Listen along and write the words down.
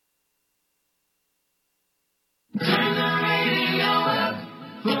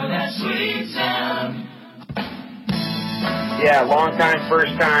for that sweet sound. Yeah, long time,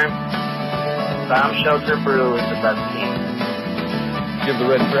 first time. Bomb Shelter Brew is the best team. Give the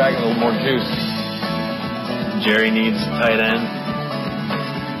Red Dragon a little more juice. Jerry needs tight end.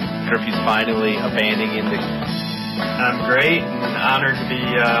 Murphy's finally abandoning the. I'm great and honored to be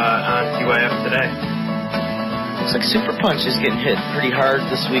on TYF today. Looks like Super Punch is getting hit pretty hard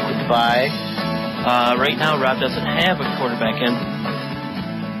this week with the bye. Right now, Rob doesn't have a quarterback in.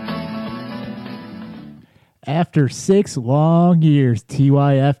 After 6 long years,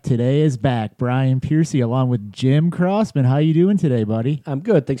 TYF Today is back. Brian Piercy along with Jim Crossman. How you doing today, buddy? I'm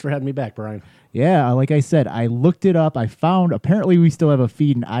good. Thanks for having me back, Brian. Yeah, like I said, I looked it up. I found apparently we still have a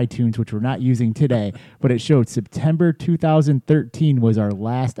feed in iTunes, which we're not using today, but it showed September 2013 was our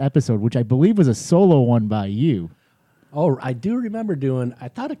last episode, which I believe was a solo one by you. Oh, I do remember I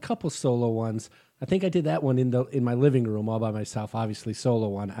thought a couple solo ones. I think I did that one in my living room all by myself, obviously solo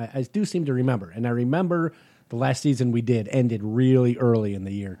one. I do seem to remember, and I remember the last season we did ended really early in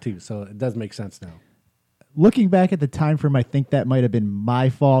the year, too, so it does make sense now. Looking back at the time frame, I think that might have been my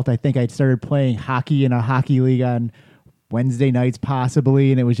fault. I think I started playing hockey in a hockey league on Wednesday nights,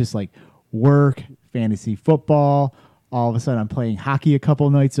 possibly, and it was just like work, fantasy football. All of a sudden, I'm playing hockey a couple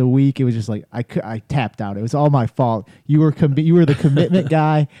nights a week. It was just like I tapped out. It was all my fault. You were the commitment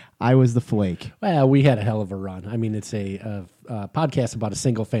guy. I was the flake. Well, we had a hell of a run. I mean, it's a podcast about a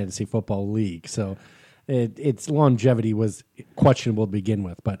single fantasy football league, so its longevity was questionable to begin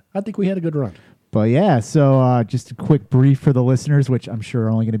with, but I think we had a good run. But yeah, so just a quick brief for the listeners, which I'm sure are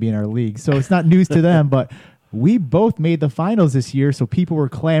only going to be in our league, so it's not news to them, but we both made the finals this year, so people were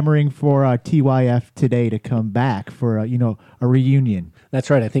clamoring for TYF Today to come back for a reunion. That's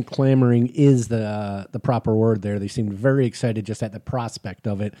right. I think clamoring is the proper word there. They seemed very excited just at the prospect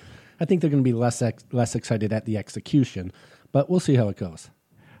of it. I think they're going to be less excited at the execution, but we'll see how it goes.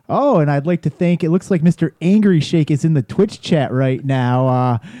 Oh, and I'd like to thank, it looks like Mr. Angry Shake is in the Twitch chat right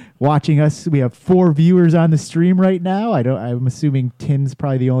now watching us. We have 4 viewers on the stream right now. I'm assuming Tim's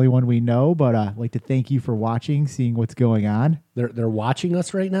probably the only one we know, but I'd like to thank you for watching, seeing what's going on. They're watching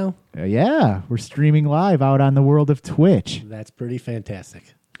us right now? Yeah, we're streaming live out on the world of Twitch. That's pretty fantastic.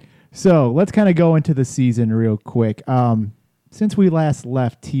 So let's kind of go into the season real quick. Since we last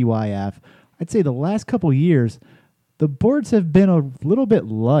left TYF, I'd say the last couple years, the boards have been a little bit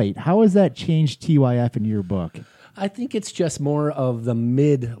light. How has that changed TYF in your book? I think it's just more of the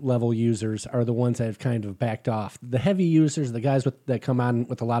mid-level users are the ones that have kind of backed off. The heavy users, the guys that come on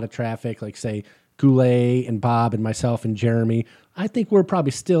with a lot of traffic, like, say, Goulet and Bob and myself and Jeremy, I think we're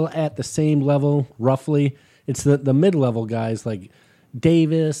probably still at the same level, roughly. It's the mid-level guys like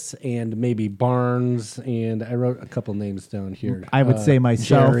Davis and maybe Barnes, and I wrote a couple names down here. I would say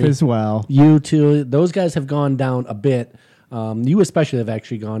myself Jerry, as well. You too. Those guys have gone down a bit. You especially have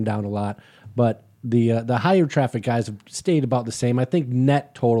actually gone down a lot, but the higher traffic guys have stayed about the same. I think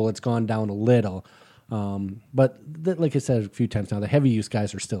net total it's gone down a little, but like I said a few times now, the heavy use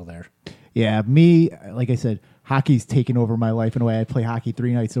guys are still there. Yeah, me, like I said, hockey's taken over my life in a way. I play hockey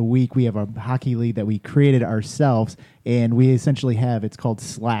 3 nights a week. We have a hockey league that we created ourselves, and we essentially have, it's called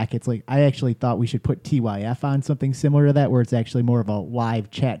Slack. It's like, I actually thought we should put TYF on something similar to that, where it's actually more of a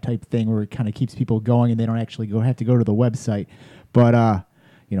live chat type thing where it kind of keeps people going and they don't actually have to go to the website. But,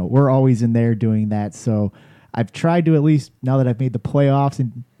 we're always in there doing that. So I've tried to, at least now that I've made the playoffs,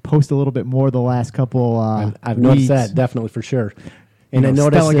 and post a little bit more the last couple I've weeks. noticed that, definitely, for sure. And I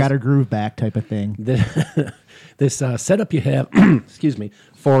noticed Stella got her groove back type of thing. This setup you have, excuse me,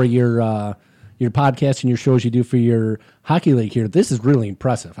 for your podcast and your shows you do for your hockey league here, this is really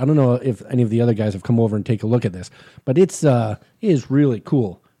impressive. I don't know if any of the other guys have come over and take a look at this, but it is really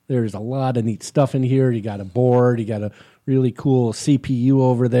cool. There's a lot of neat stuff in here. You got a board, you got a really cool CPU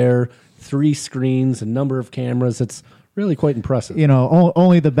over there, 3 screens, a number of cameras. It's really quite impressive.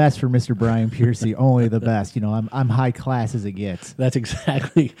 Only the best for Mr. Brian Piercy. Only the best. I'm high class as it gets. That's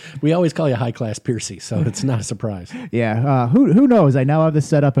exactly. We always call you high class Piercy, so it's not a surprise. Yeah. Who knows? I now have the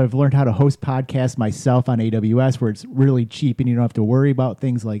setup. I've learned how to host podcasts myself on AWS, where it's really cheap and you don't have to worry about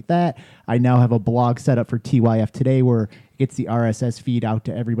things like that. I now have a blog set up for TYF Today, where it gets the RSS feed out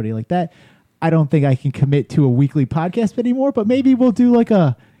to everybody like that. I don't think I can commit to a weekly podcast anymore, but maybe we'll do like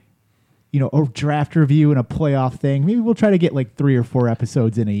a draft review and a playoff thing. Maybe we'll try to get like 3 or 4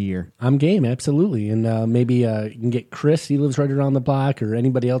 episodes in a year. I'm game, absolutely. And maybe you can get Chris, he lives right around the block, or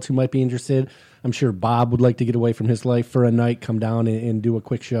anybody else who might be interested. I'm sure Bob would like to get away from his life for a night, come down and do a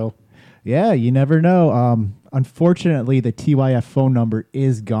quick show. Yeah, you never know. Unfortunately, the TYF phone number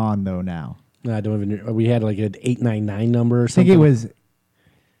is gone, though, now. I don't even. We had like an 899 number or something. I think it was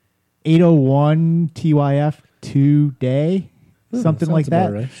 801 TYF today. something like that.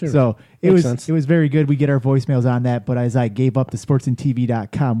 about right. Sure. So it Makes was sense. it was very good. We get our voicemails on that, but as I gave up the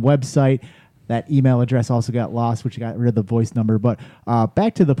sportsandtv.com website, that email address also got lost, which got rid of the voice number. But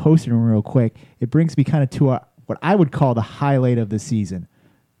back to the posting room real quick. It brings me kind of to what I would call the highlight of the season,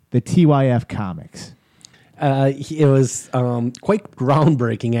 the TYF comics. It was quite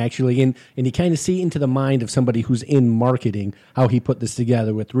groundbreaking, actually, and you kind of see into the mind of somebody who's in marketing how he put this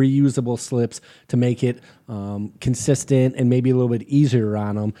together with reusable slips to make it consistent and maybe a little bit easier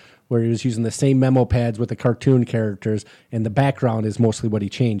on him, where he was using the same memo pads with the cartoon characters, and the background is mostly what he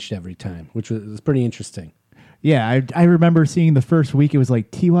changed every time, which was pretty interesting. Yeah, I remember seeing the first week. It was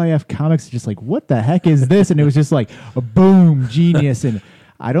like TYF comics, just like, what the heck is this? And it was just like a boom, genius. And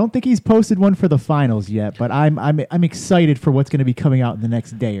I don't think he's posted one for the finals yet, but I'm excited for what's going to be coming out in the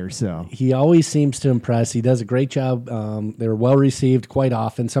next day or so. He always seems to impress. He does a great job. They're well received quite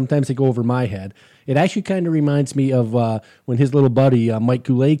often. Sometimes they go over my head. It actually kind of reminds me of when his little buddy Mike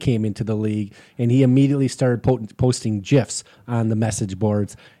Goulet came into the league, and he immediately started posting GIFs on the message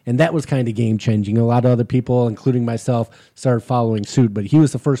boards, and that was kind of game changing. A lot of other people, including myself, started following suit, but he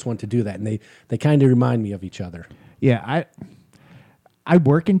was the first one to do that, and they kind of remind me of each other. Yeah, I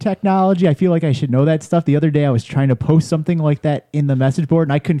work in technology. I feel like I should know that stuff. The other day I was trying to post something like that in the message board,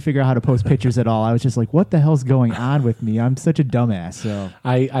 and I couldn't figure out how to post pictures at all. I was just like, what the hell's going on with me? I'm such a dumbass. So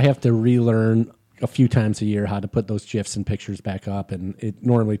I have to relearn a few times a year how to put those GIFs and pictures back up, and it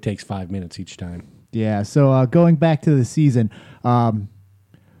normally takes 5 minutes each time. yeah, so going back to the season,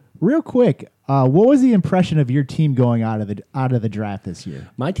 real quick, what was the impression of your team going out of the draft this year?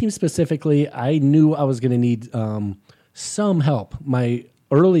 My team specifically, I knew I was going to need some help. My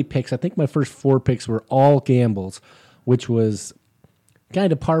early picks, I think my first 4 picks were all gambles, which was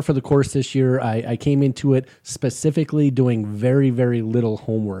kind of par for the course this year. I came into it specifically doing very, very little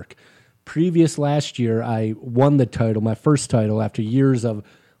homework. Previous last year, I won the title, my first title, after years of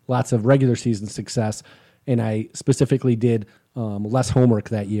lots of regular season success, and I specifically did less homework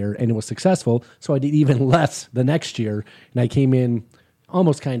that year, and it was successful, so I did even less the next year, and I came in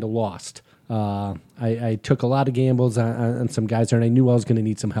almost kind of lost. I took a lot of gambles on some guys there, and I knew I was going to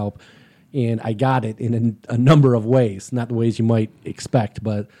need some help, and I got it in a number of ways, not the ways you might expect,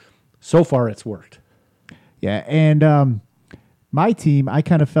 but so far it's worked. Yeah, and my team, I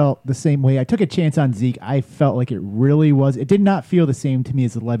kind of felt the same way. I took a chance on Zeke. I felt like it really was. It did not feel the same to me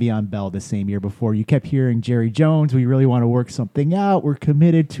as Le'Veon Bell the same year before. You kept hearing Jerry Jones. We really want to work something out. We're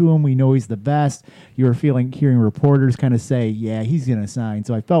committed to him. We know he's the best. You were hearing reporters kind of say, yeah, he's going to sign.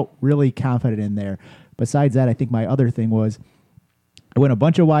 So I felt really confident in there. Besides that, I think my other thing was I went a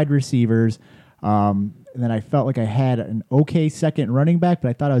bunch of wide receivers. And then I felt like I had an okay second running back, but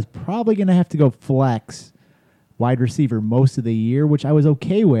I thought I was probably going to have to go flex wide receiver most of the year, which I was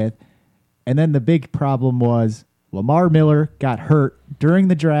okay with. And then the big problem was Lamar Miller got hurt during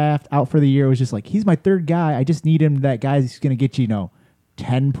the draft, out for the year. It was just like, he's my third guy. I just need him. That guy's going to get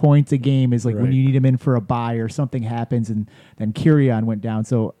 10 points a game is like when you need him in for a bye or something happens, and then Kerryon went down.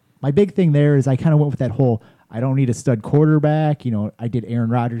 So my big thing there is I kind of went with that whole, I don't need a stud quarterback. I did Aaron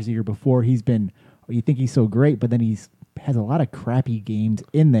Rodgers the year before. You think he's so great, but then has a lot of crappy games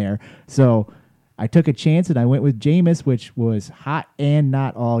in there. So I took a chance and I went with Jameis, which was hot and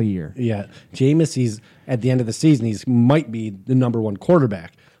not all year. Yeah, Jameis, he's at the end of the season, he might be the number 1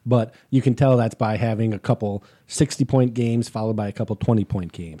 quarterback, but you can tell that's by having a couple 60-point games followed by a couple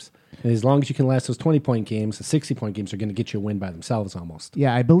 20-point games. And as long as you can last those 20-point games, the 60-point games are going to get you a win by themselves almost.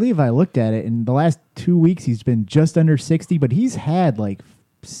 Yeah, I believe I looked at it. In the last 2 weeks, he's been just under 60, but he's had like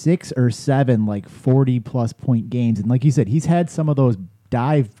 6 or 7 like 40-plus point games. And like you said, he's had some of those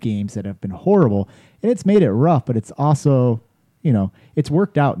dive games that have been horrible, and it's made it rough, but it's also, it's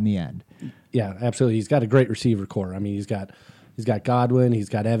worked out in the end. Yeah, absolutely. He's got a great receiver core. I mean, he's got Godwin, he's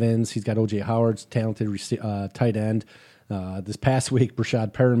got Evans, he's got O.J. Howard's talented tight end. This past week,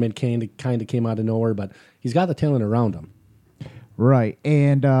 Brashad Perriman kind of came out of nowhere, but he's got the talent around him. Right,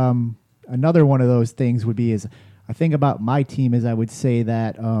 and another one of those things would be is I think about my team is I would say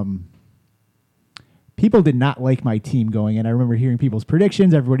that people did not like my team going in. I remember hearing people's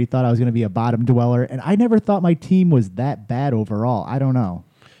predictions. Everybody thought I was going to be a bottom dweller, and I never thought my team was that bad overall. I don't know.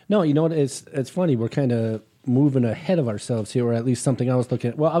 No, you know what? It's funny. We're kind of moving ahead of ourselves here, or at least something I was looking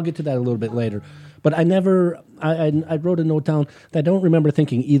at. Well, I'll get to that a little bit later. But I wrote a note down that I don't remember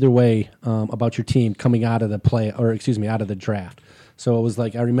thinking either way about your team coming out of out of the draft. So it was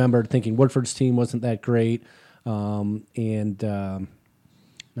like I remember thinking Woodford's team wasn't that great,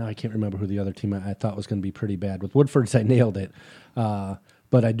 now I can't remember who the other team I thought was going to be pretty bad. With Woodford's, I nailed it.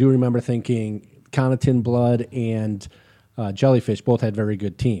 But I do remember thinking Connaughton, Blood, and Jellyfish both had very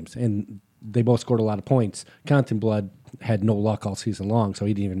good teams, and they both scored a lot of points. Connaughton, Blood had no luck all season long, so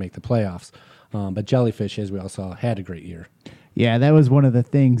he didn't even make the playoffs. But Jellyfish, as we all saw, had a great year. Yeah, that was one of the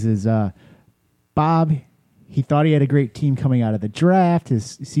things is Bob, he thought he had a great team coming out of the draft.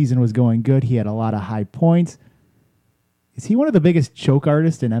 His season was going good. He had a lot of high points. Is he one of the biggest choke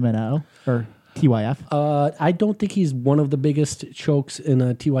artists in MNL or TYF? I don't think he's one of the biggest chokes in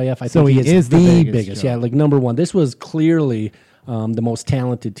TYF. I So think he is the biggest choke. Yeah, like number one. This was clearly the most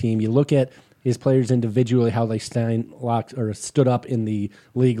talented team. You look at his players individually, how they stood up in the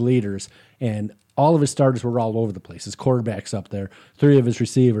league leaders, and all of his starters were all over the place. His quarterback's up there, 3 of his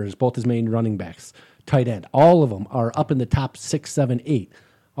receivers, both his main running backs, tight end. All of them are up in the top 6, 7, 8,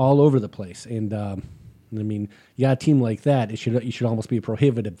 all over the place. And I mean, you got a team like that, you should almost be a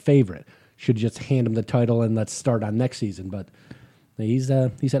prohibitive favorite. Should just hand him the title and let's start on next season. But he's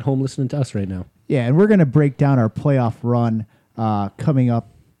at home listening to us right now. Yeah, and we're going to break down our playoff run coming up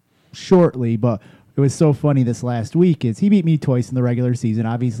shortly. But it was so funny this last week is he beat me twice in the regular season.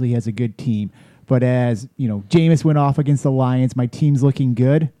 Obviously, he has a good team. But as, Jameis went off against the Lions, my team's looking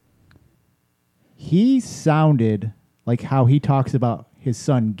good. He sounded like how he talks about his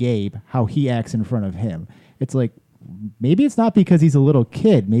son Gabe, how he acts in front of him. It's like, maybe it's not because he's a little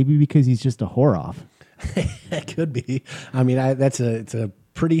kid. Maybe because he's just a whore-off. That could be. I mean, it's a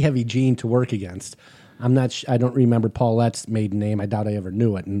pretty heavy gene to work against. I don't remember Paulette's maiden name. I doubt I ever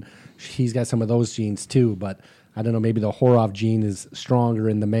knew it. And he's got some of those genes too, but I don't know, maybe the whore-off gene is stronger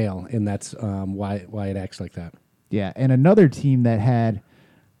in the male, and that's why it acts like that. Yeah, and another team that had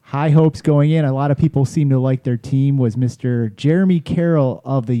high hopes going in, a lot of people seem to like their team, was Mr. Jeremy Carroll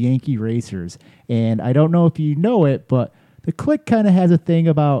of the Yankee Racers. And I don't know if you know it, but the Click kind of has a thing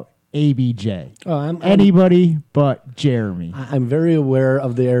about ABJ. Anybody but Jeremy. I'm very aware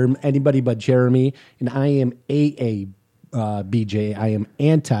of their anybody but Jeremy, and I am BJ. I am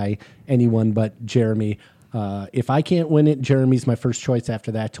anti anyone but Jeremy. If I can't win it, Jeremy's my first choice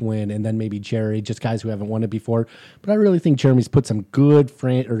after that to win, and then maybe Jerry, just guys who haven't won it before. But I really think Jeremy's put some good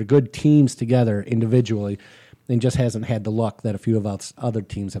teams together individually, and just hasn't had the luck that a few of us other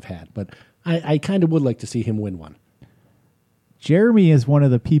teams have had. But I kind of would like to see him win one. Jeremy is one of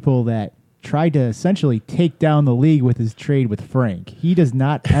the people that tried to essentially take down the league with his trade with Frank. He does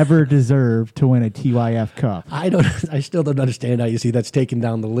not ever deserve to win a TYF Cup. I still don't understand how you see that's taken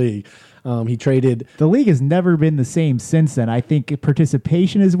down the league. He traded. The league has never been the same since then. I think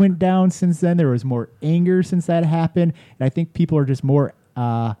participation has went down since then. There was more anger since that happened, and I think people are just more.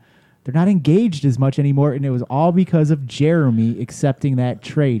 They're not engaged as much anymore, and it was all because of Jeremy accepting that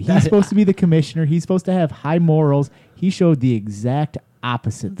trade. He's supposed to be the commissioner. He's supposed to have high morals. He showed the exact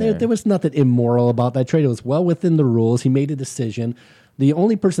opposite there. There was nothing immoral about that trade. It was well within the rules. He made a decision. The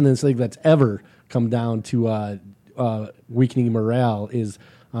only person in this league that's ever come down to weakening morale is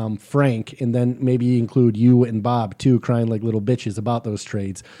Frank, and then maybe include you and Bob too, crying like little bitches about those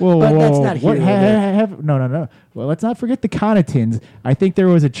trades. That's not here. No. Well, let's not forget the Connaughtons. I think there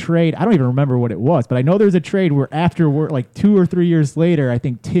was a trade. I don't even remember what it was, but I know there was a trade where like 2 or 3 years later, I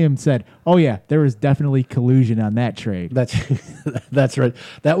think Tim said, "Oh yeah, there was definitely collusion on that trade." That's right.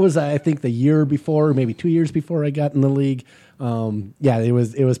 That was, I think, the year before, maybe 2 years before I got in the league.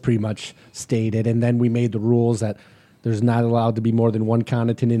 It was pretty much stated, and then we made the rules that there's not allowed to be more than one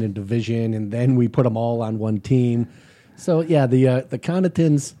Connaughton in a division, and then we put them all on one team. So, yeah, the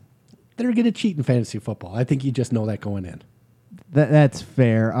Connaughtons, they're going to cheat in fantasy football. I think you just know that going in. That's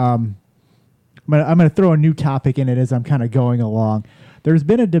fair. I'm going to throw a new topic in it as I'm kind of going along. There's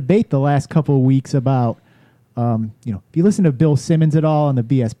been a debate the last couple of weeks about, if you listen to Bill Simmons at all on the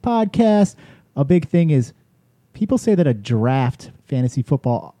BS podcast, a big thing is people say that a draft fantasy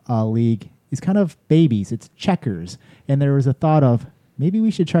football league is kind of babies. It's checkers. And there was a thought of maybe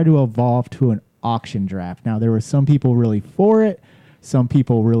we should try to evolve to an auction draft. Now, there were some people really for it, some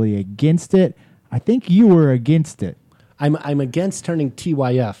people really against it. I think you were against it. I'm against turning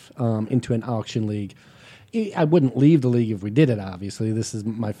TYF into an auction league. I wouldn't leave the league if we did it, obviously. This is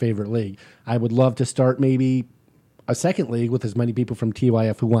my favorite league. I would love to start maybe a second league with as many people from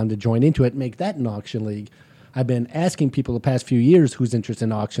TYF who wanted to join into it, make that an auction league. I've been asking people the past few years who's interested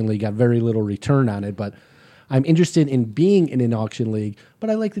in auction league. Got very little return on it, but I'm interested in being in an auction league. But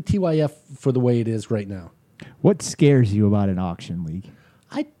I like the TYF for the way it is right now. What scares you about an auction league?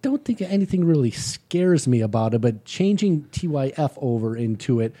 I don't think anything really scares me about it, but changing TYF over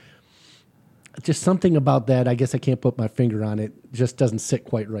into it, just something about that, I guess I can't put my finger on it, just doesn't sit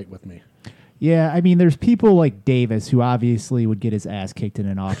quite right with me. Yeah, I mean, there's people like Davis who obviously would get his ass kicked in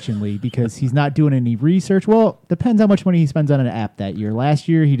an auction league because he's not doing any research. Well, depends how much money he spends on an app that year. Last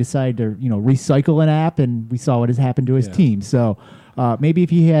year, he decided to, recycle an app, and we saw what has happened to his team. So Maybe if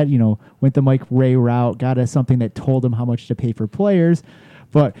he had, went the Mike Ray route, got us something that told him how much to pay for players.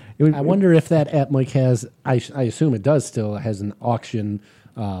 But I wonder if that app, Mike, has, I assume it does still, has an auction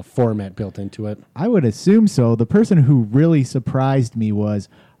format built into it. I would assume so. The person who really surprised me was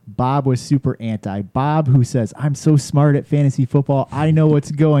Bob was super anti. Bob, who says, I'm so smart at fantasy football. I know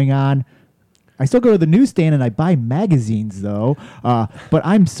what's going on. I still go to the newsstand and I buy magazines, though. But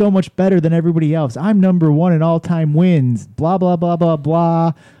I'm so much better than everybody else. I'm number 1 in all-time wins. Blah, blah, blah, blah,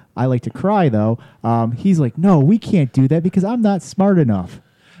 blah. I like to cry, though. He's like, no, we can't do that because I'm not smart enough.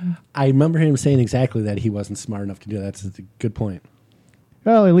 I remember him saying exactly that he wasn't smart enough to do that. That's a good point.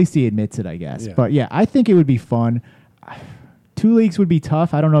 Well, at least he admits it, I guess. Yeah. But, yeah, I think it would be fun. 2 leagues would be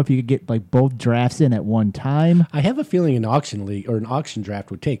tough. I don't know if you could get like both drafts in at one time. I have a feeling an auction league or an auction draft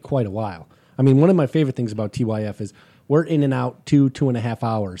would take quite a while. I mean, one of my favorite things about TYF is we're in and out 2.5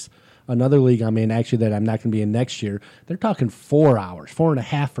 hours. Another league I'm in, actually, that I'm not going to be in next year, they're talking 4 hours,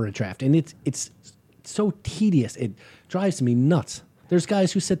 4.5 for a draft. And it's so tedious. It drives me nuts. There's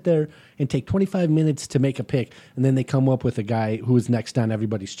guys who sit there and take 25 minutes to make a pick, and then they come up with a guy who is next on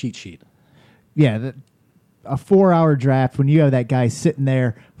everybody's cheat sheet. Yeah, a 4-hour draft, when you have that guy sitting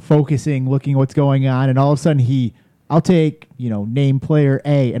there focusing, looking what's going on, and all of a sudden I'll take, name player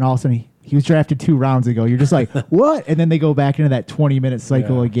A, and all of a sudden he was drafted 2 rounds ago. You're just like, what? And then they go back into that 20-minute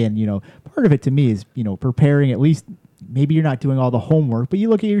cycle again. Part of it to me is, preparing at least. Maybe you're not doing all the homework, but you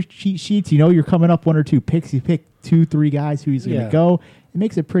look at your cheat sheets, you're coming up 1 or 2 picks. You pick 2-3 guys who's going to go. It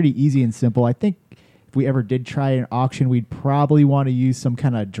makes it pretty easy and simple. I think if we ever did try an auction, we'd probably want to use some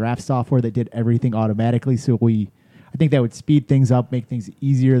kind of draft software that did everything automatically. So I think that would speed things up, make things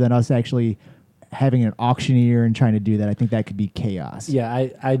easier than us actually having an auctioneer and trying to do that. I think that could be chaos. Yeah,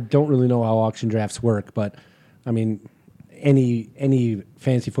 I don't really know how auction drafts work, but I mean, any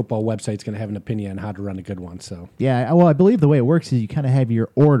fantasy football website's going to have an opinion on how to run a good one. So yeah, well, I believe the way it works is you kind of have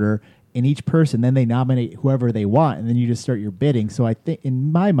your order in each person, then they nominate whoever they want, and then you just start your bidding. So I think,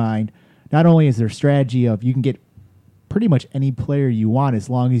 in my mind, not only is there strategy of you can get pretty much any player you want as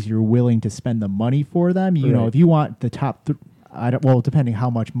long as you're willing to spend the money for them. You know, if you want the top, depending how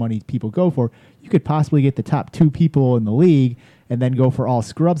much money people go for, you could possibly get the top 2 people in the league and then go for all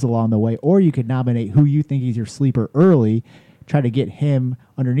scrubs along the way, or you could nominate who you think is your sleeper early, try to get him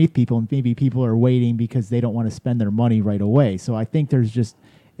underneath people, and maybe people are waiting because they don't want to spend their money right away. So I think there's just,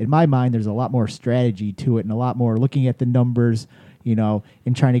 in my mind, there's a lot more strategy to it and a lot more looking at the numbers,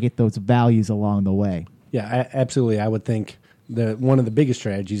 and trying to get those values along the way. Yeah, absolutely. I would think one of the biggest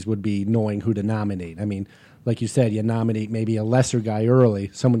strategies would be knowing who to nominate. I mean, like you said, you nominate maybe a lesser guy early,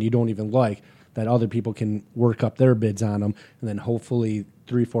 someone you don't even like, that other people can work up their bids on them, and then hopefully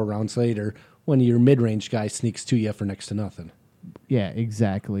 3-4 rounds later, one of your mid-range guys sneaks to you for next to nothing. Yeah,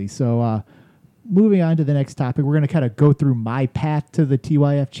 exactly. So moving on to the next topic, we're going to kind of go through my path to the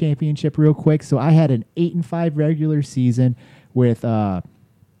TYF championship real quick. So I had an 8-5 regular season with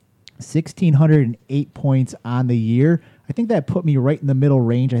 1,608 points on the year. I think that put me right in the middle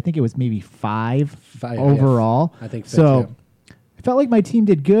range. I think it was maybe 5 overall. Yeah. I think so. Too. I felt like my team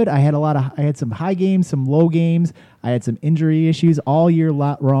did good. I had some high games, some low games. I had some injury issues all year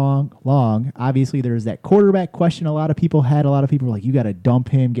long. Obviously, there's that quarterback question a lot of people had. A lot of people were like, you got to dump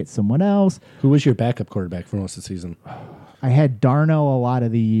him, get someone else. Who was your backup quarterback for most of the season? I had Darnell a lot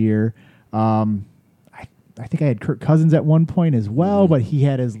of the year. I think I had Kirk Cousins at one point as well, but he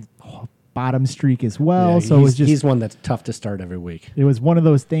had his bottom streak as well. Yeah, so it was just, he's one that's tough to start every week. It was one of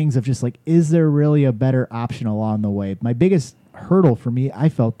those things of just like, is there really a better option along the way? My biggest hurdle for me, I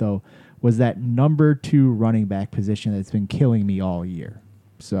felt, though, was that number 2 running back position that's been killing me all year.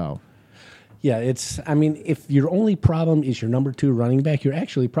 So, yeah, if your only problem is your number 2 running back, you're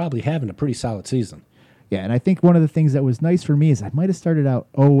actually probably having a pretty solid season. Yeah, and I think one of the things that was nice for me is I might have started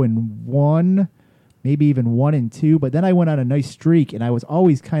out 0-1, maybe even 1-2, but then I went on a nice streak, and I was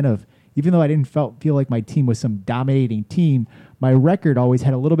always kind of, even though I didn't feel like my team was some dominating team, my record always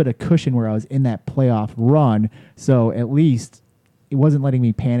had a little bit of cushion where I was in that playoff run. So at least it wasn't letting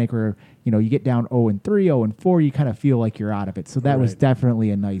me panic, or you get down 0-3, 0-4, you kind of feel like you're out of it. So that was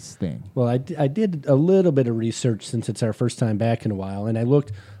definitely a nice thing. Well, I did a little bit of research since it's our first time back in a while, and I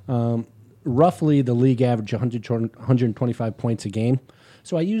looked roughly the league average 125 points a game.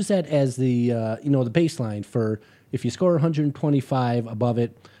 So I use that as the the baseline for if you score 125 above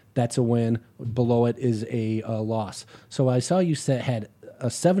it, that's a win. Below it is a loss. So I saw you had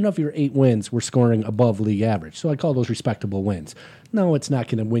 7 of your 8 wins were scoring above league average. So I call those respectable wins. No, it's not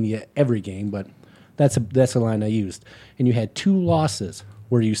going to win you every game, but that's a line I used. And you had 2 losses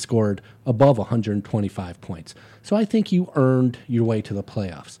where you scored above 125 points. So I think you earned your way to the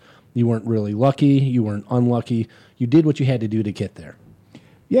playoffs. You weren't really lucky. You weren't unlucky. You did what you had to do to get there.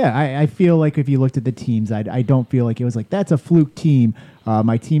 Yeah, I feel like if you looked at the teams, I don't feel like it was like, that's a fluke team.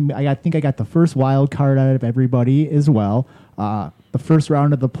 My team, I think I got the first wild card out of everybody as well. The first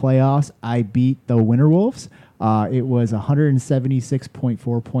round of the playoffs, I beat the Winterwolves. It was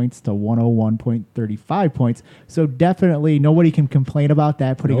 176.4 points to 101.35 points. So definitely nobody can complain about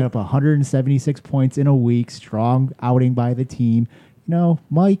that, putting up 176 points in a week. Strong outing by the team. You know,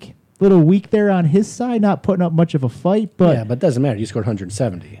 Mike, little weak there on his side, not putting up much of a fight. But yeah, but it doesn't matter. You scored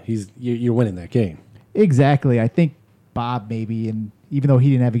 170. You're winning that game. Exactly. I think Bob maybe, and even though he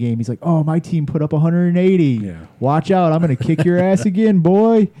didn't have a game, he's like, oh, my team put up 180. Yeah. Watch out. I'm going to kick your ass again,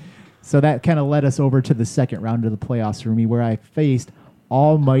 boy. So that kind of led us over to the second round of the playoffs for me, where I faced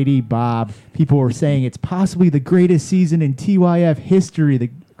almighty Bob. People were saying it's possibly the greatest season in TYF history, the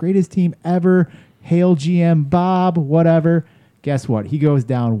greatest team ever. Hail GM Bob, whatever. Guess what? He goes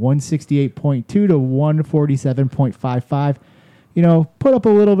down 168.2 to 147.55. You know, put up a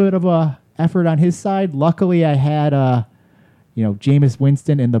little bit of a effort on his side. Luckily, I had Jameis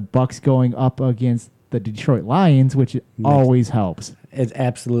Winston and the Bucks going up against the Detroit Lions, which always helps. It's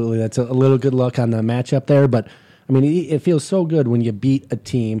absolutely. That's a little good luck on the matchup there, but I mean, it feels so good when you beat a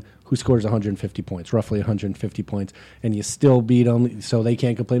team who scores 150 points, roughly 150 points, and you still beat them, so they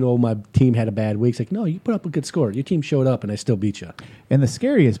can't complain, oh, my team had a bad week. It's like, no, you put up a good score. Your team showed up, and I still beat you. And the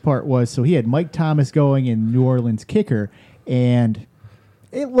scariest part was, so he had Mike Thomas going in New Orleans kicker, and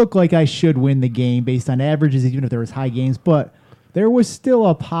it looked like I should win the game based on averages, even if there was high games, but there was still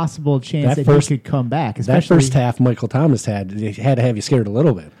a possible chance that he could come back. That first half Michael Thomas had to have you scared a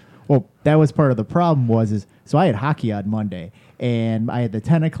little bit. Well, that was part of the problem so I had hockey on Monday, and I had the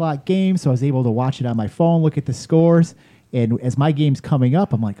 10 o'clock game, so I was able to watch it on my phone, look at the scores, and as my game's coming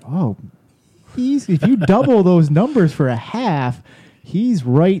up, I'm like, oh, if you double those numbers for a half, he's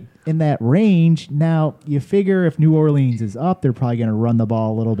right in that range. Now, you figure if New Orleans is up, they're probably going to run the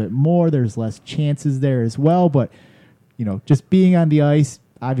ball a little bit more. There's less chances there as well, but just being on the ice,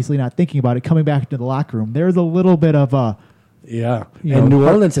 obviously not thinking about it, coming back into the locker room, there's a little bit of a... Yeah, and New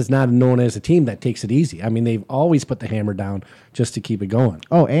Orleans is not known as a team that takes it easy. I mean, they've always put the hammer down just to keep it going.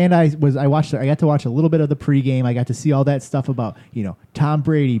 Oh, and I got to watch a little bit of the pregame. I got to see all that stuff about, Tom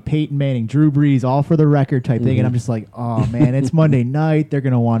Brady, Peyton Manning, Drew Brees, all for the record type thing. And I'm just like, oh, man, it's Monday night. They're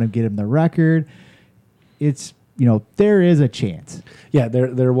going to want to get him the record. It's, there is a chance. Yeah,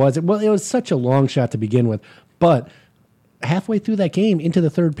 there was. Well, it was such a long shot to begin with. But halfway through that game, into the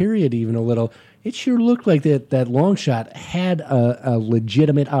third period even a little, it sure looked like that long shot had a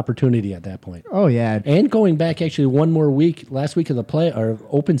legitimate opportunity at that point. Oh, yeah. And going back actually one more week, last week of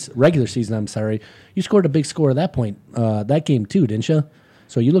the regular season, I'm sorry, you scored a big score at that point, that game too, didn't you?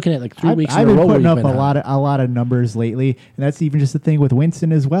 So you're looking at like 3 weeks in a row. I've been putting up a lot of numbers lately, and that's even just the thing with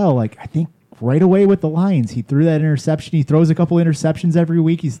Winston as well. Like, I think right away with the Lions, he threw that interception. He throws a couple interceptions every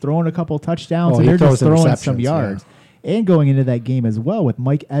week. He's throwing a couple touchdowns, and they're just throwing some yards. Yeah. And going into that game as well with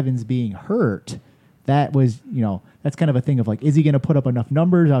Mike Evans being hurt, that was, that's kind of a thing of like, is he going to put up enough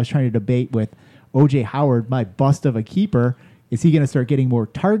numbers? I was trying to debate with O.J. Howard, my bust of a keeper. Is he going to start getting more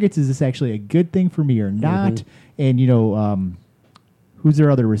targets? Is this actually a good thing for me or not? And, who's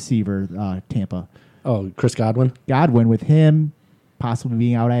their other receiver, Tampa? Oh, Chris Godwin. Godwin, with him possibly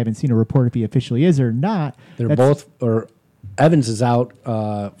being out. I haven't seen a report if he officially is or not. Evans is out.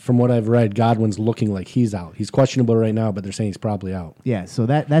 From what I've read, Godwin's looking like he's out. He's questionable right now, but they're saying he's probably out. Yeah, so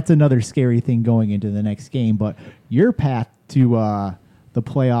that's another scary thing going into the next game. But your path to the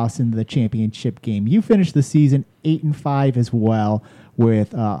playoffs into the championship game, you finished the season 8-5 as well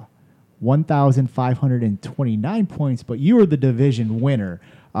with 1,529 points, but you were the division winner.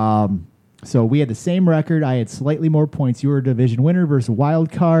 So we had the same record. I had slightly more points. You were a division winner versus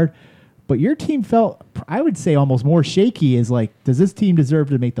wild card. But your team felt, I would say, almost more shaky. Is like, does this team deserve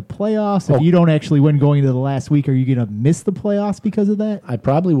to make the playoffs? If you don't actually win going into the last week, are you going to miss the playoffs because of that? I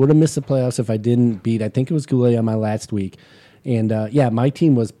probably would have missed the playoffs if I didn't beat, I think it was Goulet on my last week. And, my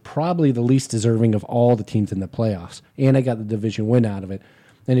team was probably the least deserving of all the teams in the playoffs. And I got the division win out of it.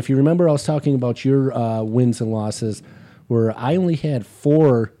 And if you remember, I was talking about your wins and losses, where I only had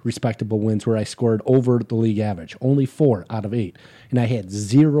 4 respectable wins where I scored over the league average, only 4 out of 8. And I had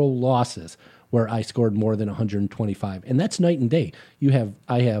 0 losses where I scored more than 125. And that's night and day.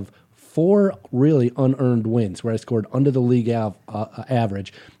 I have 4 really unearned wins where I scored under the league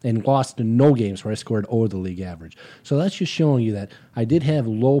average and lost no games where I scored over the league average. So that's just showing you that I did have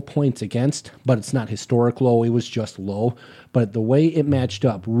low points against, but it's not historic low. It was just low. But the way it matched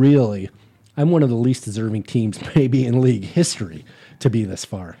up, really, I'm one of the least deserving teams maybe in league history to be this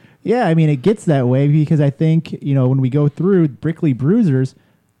far. Yeah, I mean, it gets that way because I think, when we go through Brickley Bruisers,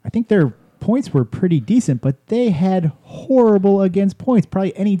 I think their points were pretty decent, but they had horrible against points.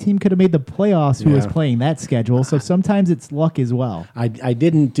 Probably any team could have made the playoffs who was playing that schedule. So sometimes it's luck as well. I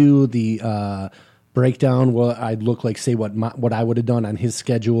didn't do the breakdown. Well, I'd look like, say, what I would have done on his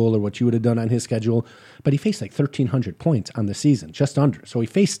schedule or what you would have done on his schedule. But he faced like 1,300 points on the season, just under. So he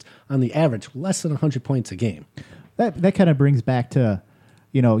faced, on the average, less than 100 points a game. That kind of brings back to,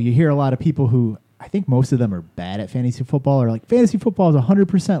 you hear a lot of people who, I think most of them are bad at fantasy football, or like fantasy football is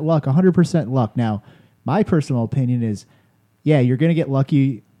 100% luck, 100% luck. Now, my personal opinion is, yeah, you're going to get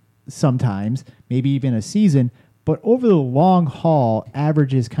lucky sometimes, maybe even a season, but over the long haul,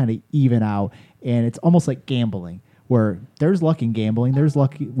 averages kind of even out, and it's almost like gambling, where there's luck in gambling, there's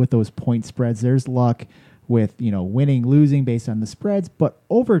luck with those point spreads, there's luck with winning, losing based on the spreads, but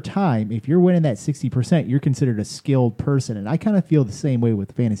over time, if you're winning that 60%, you're considered a skilled person, and I kind of feel the same way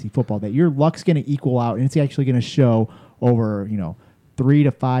with fantasy football, that your luck's going to equal out, and it's actually going to show over 3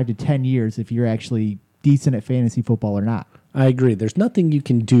 to 5 to 10 years if you're actually decent at fantasy football or not. I agree. There's nothing you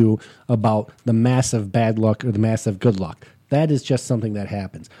can do about the massive bad luck or the massive good luck. That is just something that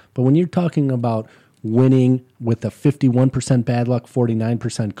happens. But when you're talking about winning with a 51% bad luck,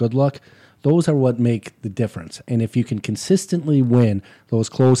 49% good luck, those are what make the difference. And if you can consistently win those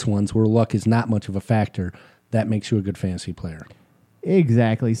close ones where luck is not much of a factor, that makes you a good fantasy player.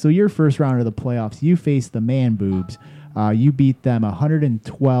 Exactly. So your first round of the playoffs, you faced the Man Boobs. You beat them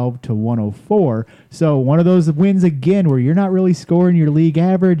 112 to 104. So one of those wins again where you're not really scoring your league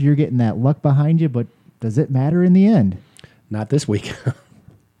average. You're getting that luck behind you, but does it matter in the end? Not this week.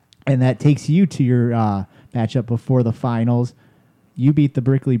 And that takes you to your matchup before the finals. You beat the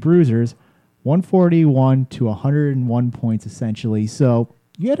Brickley Bruisers 141 to 101 points, essentially. So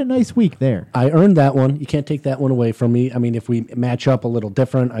you had a nice week there. I earned that one. You can't take that one away from me. I mean, if we match up a little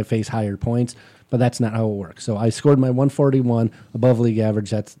different, I face higher points, but that's not how it works. So I scored my 141 above league average.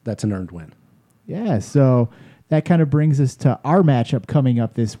 That's an earned win. Yeah, so that kind of brings us to our matchup coming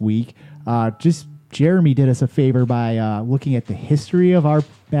up this week. Jeremy did us a favor by looking at the history of our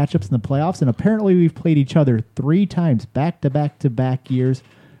matchups in the playoffs, and apparently we've played each other 3 times back-to-back-to-back years,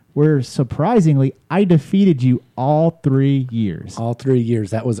 where surprisingly I defeated you all 3 years. All 3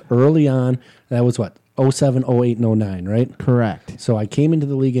 years. That was early on. That was what? 07, 08, and 09, right? Correct. So I came into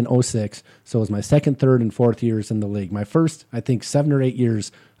the league in 06, so it was my second, third, and fourth years in the league. My first, I think, 7 or 8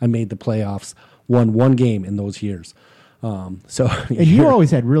 years I made the playoffs, won 1 game in those years. And you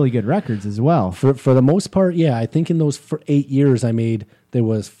always had really good records as well. For the most part, yeah. I think in those 8 years I made, there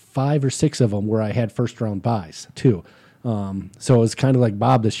was 5 or 6 of them where I had first-round buys, too. So it was kind of like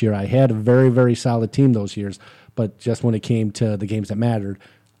Bob this year. I had a very, very solid team those years, but just when it came to the games that mattered,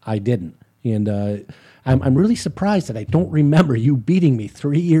 I didn't. And I'm really surprised that I don't remember you beating me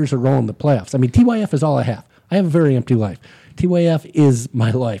 3 years in a row in the playoffs. I mean, TYF is all I have. I have a very empty life. TYF is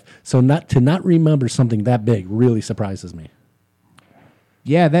my life. So not remember something that big really surprises me.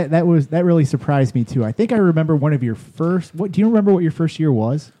 Yeah, that really surprised me too. I think I remember one of your first. Do you remember what your first year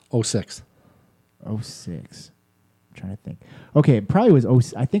was? 06. 06. I'm trying to think. Okay, it probably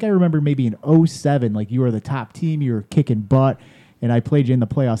was. I think I remember maybe in 07. Like you were the top team. You were kicking butt, and I played you in the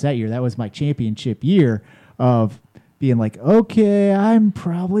playoffs that year. That was my championship year of being like, okay, I'm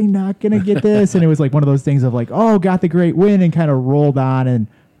probably not going to get this. And it was like one of those things of like, oh, got the great win and kind of rolled on. And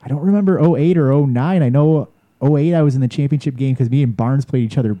I don't remember 08 or 09. I know 08 I was in the championship game because me and Barnes played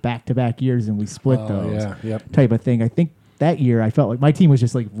each other back-to-back years and we split those type of thing. I think that year I felt like my team was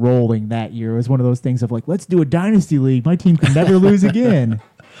just like rolling that year. It was one of those things of like, let's do a dynasty league. My team can never lose again.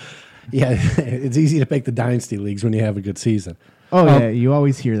 Yeah, it's easy to pick the dynasty leagues when you have a good season. Oh, yeah, you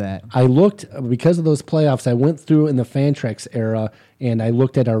always hear that. I looked, because of those playoffs, I went through in the Fantrax era, and I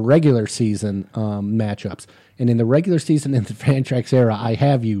looked at our regular season matchups. And in the regular season in the Fantrax era, I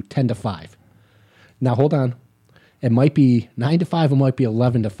have you 10-5. Now, hold on. It might be 9-5, it might be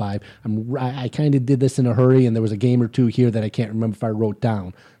 11-5. I kind of did this in a hurry, and there was a game or two here that I can't remember if I wrote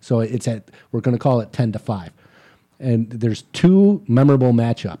down. So we're going to call it 10-5. And there's 2 memorable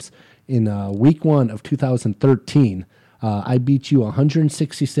matchups. In week 1 of 2013, I beat you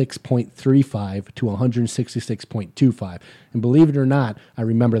 166.35 to 166.25, and believe it or not, I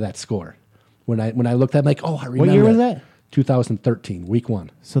remember that score. When I looked at it, I'm like, oh, I remember. What year was that? 2013, week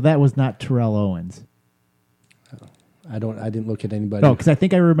 1. So that was not Terrell Owens. I didn't look at anybody. No, because I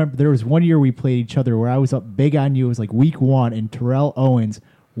think I remember there was one year we played each other where I was up big on you. It was like week 1, and Terrell Owens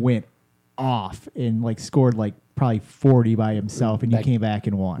went off and like scored like probably 40 by himself, and you came back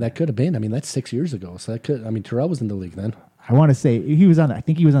and won. That could have been. I mean, that's 6 years ago. So Terrell was in the league then. I want to say I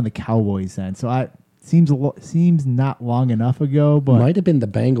think he was on the Cowboys then. So seems not long enough ago, but Might have been the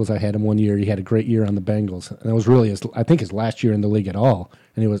Bengals. I had him one year. He had a great year on the Bengals, and it was really I think his last year in the league at all,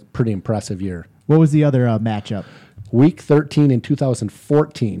 and it was a pretty impressive year. what was the other matchup? Week 13 in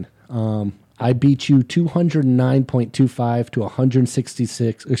 2014. I beat you 209.25 to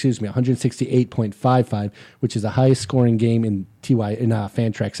 168.55, which is the highest scoring game in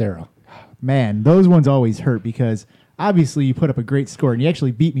Fantrax era. Man, those ones always hurt because obviously you put up a great score and you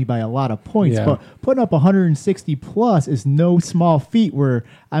actually beat me by a lot of points, Yeah. but putting up 160 plus is no small feat where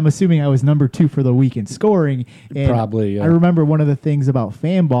I'm assuming I was number 2 for the week in scoring. And Probably, yeah. I remember one of the things about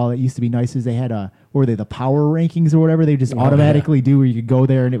Fanball that used to be nice is they had the power rankings or whatever they just automatically do where you could go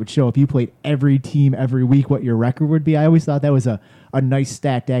there and it would show if you played every team every week what your record would be. I always thought that was a nice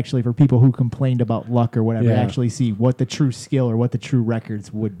stat to actually for people who complained about luck or whatever to Yeah. actually see what the true skill or what the true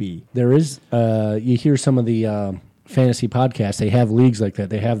records would be. There is, you hear some of the fantasy podcasts, they have leagues like that.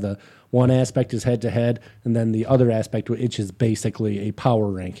 They have the one aspect is head-to-head, and then the other aspect, which is basically a power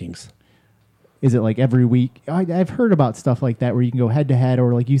rankings. Is it like every week? I've heard about stuff like that where you can go head-to-head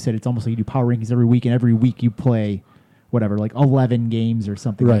or like you said, it's almost like you do power rankings every week, and every week you play whatever, like 11 games or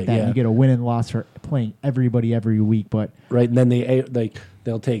something Right, like that. yeah. You get a win and loss for playing everybody every week, but Right, and then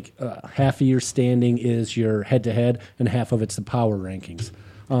they'll take half of your standing is your head-to-head, and half of it's the power rankings,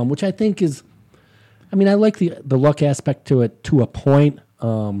 which I think is, I mean, I like the luck aspect to it to a point.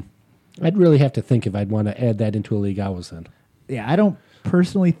 I'd really have to think if I'd want to add that into a league I was in. yeah, I don't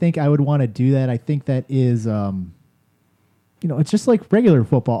personally think I would want to do that. I think that is, it's just like regular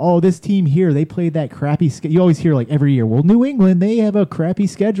football. Oh, this team here, they played that crappy schedule. You always hear like every year, well, New England, they have a crappy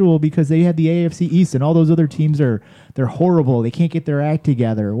schedule because they have the AFC East and all those other teams they're horrible. They can't get their act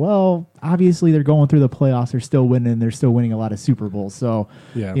together. Well, obviously they're going through the playoffs. They're still winning. They're still winning a lot of Super Bowls. So,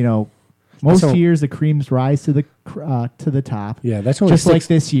 Yeah. most So- years the creams rise to the top. Yeah, that's only just like 6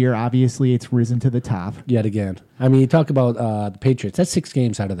 this year. Obviously, it's risen to the top. yet again. I mean, you talk about the Patriots. That's 6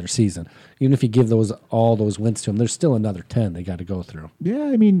 games out of their season. Even if you give all those wins to them, there's still another 10 they got to go through.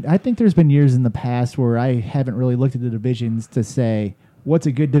 Yeah, I mean, I think there's been years in the past where I haven't really looked at the divisions to say what's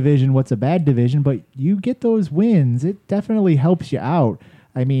a good division, what's a bad division, but you get those wins. It definitely helps you out.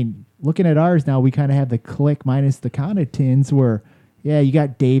 I mean, looking at ours now, we kind of have the click minus the Connaughtons where, yeah, you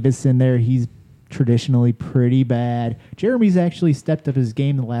got Davis in there. He's traditionally pretty bad. Jeremy's actually stepped up his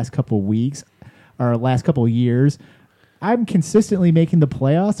game the last couple of weeks or last couple of years. I'm consistently making the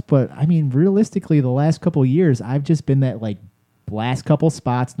playoffs, but I mean, realistically, the last couple of years, I've just been that like last couple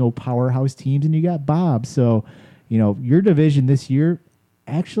spots, no powerhouse teams, and you got Bob. So, your division this year,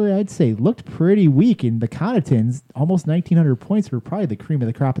 actually, I'd say looked pretty weak. And the Connaughtons, almost 1,900 points, were probably the cream of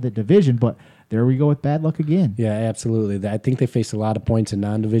the crop of the division, but there we go with bad luck again. Yeah, absolutely. I think they faced a lot of points in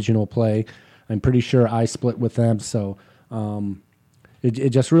non-divisional play. I'm pretty sure I split with them, so it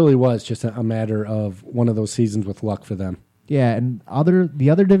just really was just a matter of one of those seasons with luck for them. Yeah, and the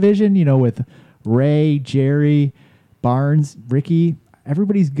other division, with Ray, Jerry, Barnes, Ricky,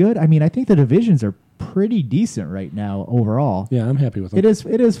 everybody's good. I mean, I think the divisions are pretty decent right now overall. Yeah, I'm happy with them.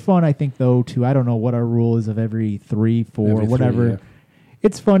 It is fun, I think, though, too. I don't know what our rule is of every 3, 4, Every 3, whatever. yeah.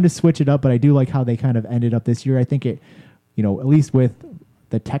 It's fun to switch it up, but I do like how they kind of ended up this year. I think it, at least with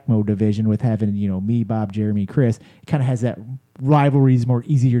the Tecmo division, with having, me, Bob, Jeremy, Chris, it kind of has that rivalry is more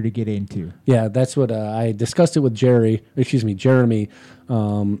easier to get into. Yeah, that's what I discussed it with Jeremy,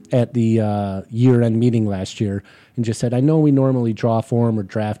 at the year-end meeting last year, and just said, I know we normally draw for him or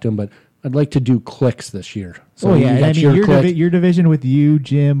draft him, but I'd like to do clicks this year. So yeah, you got I mean, click. your division with you,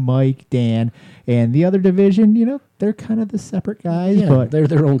 Jim, Mike, Dan, and the other division, they're kind of the separate guys, Yeah, but they're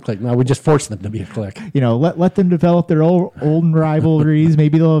their own click. Now we just force them to be a click. let them develop their old rivalries.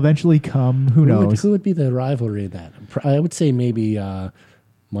 Maybe they'll eventually come. Who knows? Who would be the rivalry of that? I would say maybe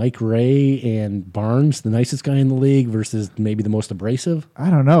Mike Ray and Barnes, the nicest guy in the league, versus maybe the most abrasive. I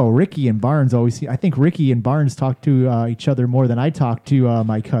don't know. Ricky and Barnes always. I think Ricky and Barnes talk to each other more than I talk to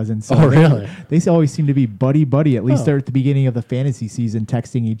my cousins. So really? They always seem to be buddy. At least they're at the beginning of the fantasy season,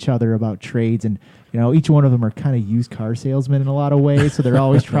 texting each other about trades, and each one of them are kind of used car salesmen in a lot of ways. So they're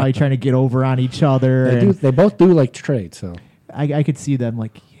always trying to get over on each other. They both do like to trade. So I could see them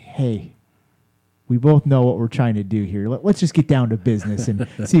like, hey, we both know what we're trying to do here. Let's just get down to business and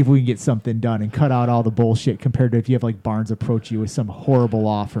see if we can get something done and cut out all the bullshit compared to if you have like Barnes approach you with some horrible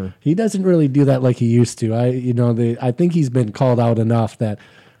offer. he doesn't really do that like he used to. I think he's been called out enough that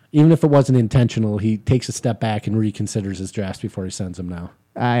even if it wasn't intentional, he takes a step back and reconsiders his drafts before he sends them now.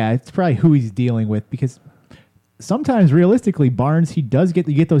 It's probably who he's dealing with, because sometimes realistically Barnes, he does you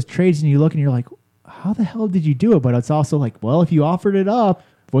get those trades and you look and you're like, how the hell did you do it? But it's also like, well, if you offered it up,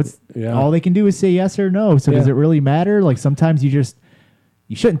 all they can do is say yes or no. So does it really matter? Like sometimes you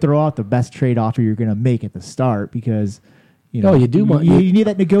you shouldn't throw out the best trade offer you're going to make at the start because you know No, you do want- you need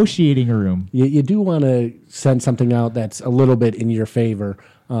that negotiating room. You do want to send something out that's a little bit in your favor.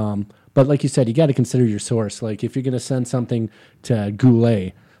 But like you said, you got to consider your source. Like if you're going to send something to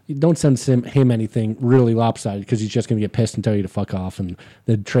Goulet, you don't send him anything really lopsided because he's just going to get pissed and tell you to fuck off and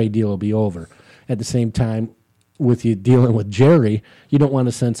the trade deal will be over. At the same time, with you dealing with Jerry, you don't want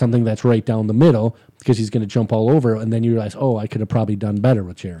to send something that's right down the middle because he's going to jump all over and then you realize, oh, I could have probably done better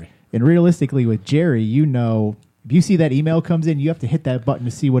with Jerry. And realistically, with Jerry, you know, if you see that email comes in, you have to hit that button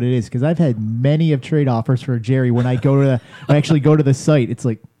to see what it is. Because I've had many of trade offers for Jerry. When I actually go to the site, it's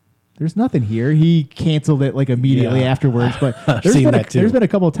like there's nothing here. He canceled it like immediately afterwards. But there's been a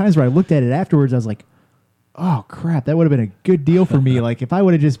couple of times where I looked at it afterwards. I was like, oh crap, that would have been a good deal for me. Like if I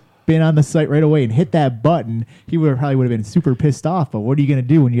would have just been on the site right away and hit that button, he probably would have been super pissed off. But what are you going to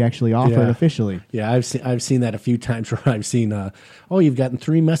do when you actually offer it officially? Yeah, I've seen that a few times where I've seen, you've gotten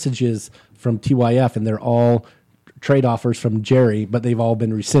 3 messages from TYF and they're all trade offers from Jerry, but they've all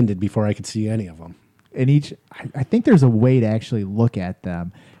been rescinded before I could see any of them. And I think there's a way to actually look at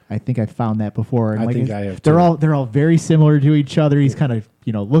them. I think I found that before. And I think I have they're too. they're all very similar to each other. He's kind of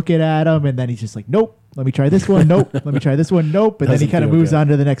looking at them, and then he's just like, nope. Let me try this one. Nope. Let me try this one. Nope. And then he kind of moves on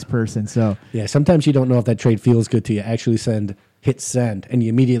to the next person. So yeah, sometimes you don't know if that trade feels good to you. Actually hit send, and you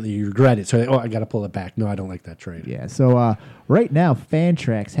immediately regret it. So I got to pull it back. No, I don't like that trade. Yeah. So right now,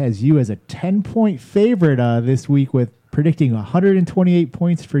 Fantrax has you as a 10-point favorite this week with predicting 128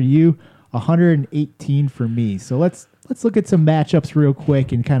 points for you, 118 for me. So let's look at some matchups real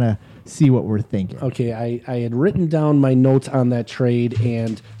quick and kind of see what we're thinking. Okay, I had written down my notes on that trade,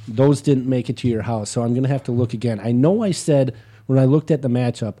 and those didn't make it to your house, so I'm going to have to look again. I know I said when I looked at the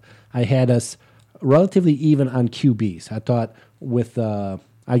matchup, I had us relatively even on QBs. I thought with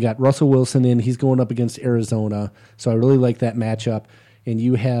I got Russell Wilson in. He's going up against Arizona, so I really like that matchup. And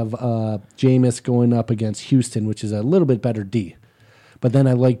you have Jameis going up against Houston, which is a little bit better D. But then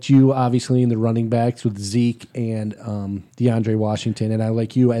I liked you, obviously, in the running backs with Zeke and DeAndre Washington, and I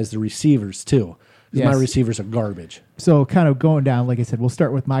like you as the receivers, too. Yes. My receivers are garbage. So kind of going down, like I said, we'll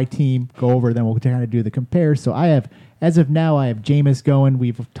start with my team, go over, then we'll kind of do the compare. So as of now, I have Jameis going.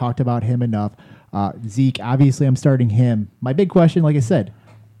 We've talked about him enough. Zeke, obviously, I'm starting him. My big question, like I said,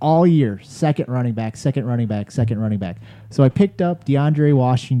 all year, second running back. So I picked up DeAndre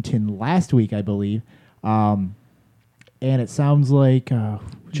Washington last week, I believe. And it sounds like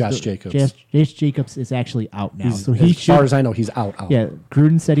Josh Jacobs. Josh Jacobs is actually out now. So as far as I know, he's out. Yeah,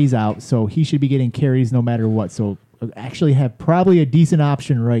 Gruden said he's out, so he should be getting carries no matter what. So actually have probably a decent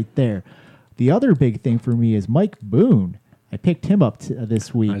option right there. The other big thing for me is Mike Boone. I picked him up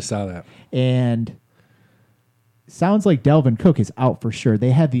this week. I saw that. And sounds like Delvin Cook is out for sure.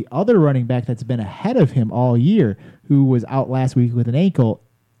 They have the other running back that's been ahead of him all year who was out last week with an ankle.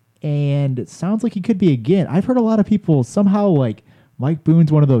 And it sounds like he could be again. I've heard a lot of people somehow like Mike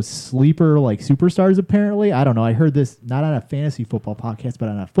Boone's one of those sleeper like superstars apparently. I don't know. I heard this not on a fantasy football podcast, but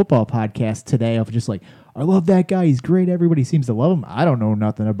on a football podcast today of just like, I love that guy. He's great. Everybody seems to love him. I don't know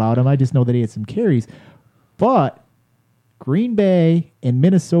nothing about him. I just know that he had some carries. But Green Bay and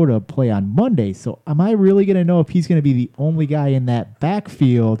Minnesota play on Monday. So am I really going to know if he's going to be the only guy in that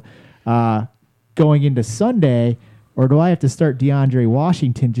backfield going into Sunday? Or do I have to start DeAndre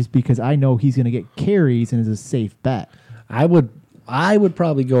Washington just because I know he's going to get carries and is a safe bet? I would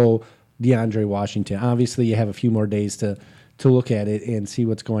probably go DeAndre Washington. Obviously, you have a few more days to look at it and see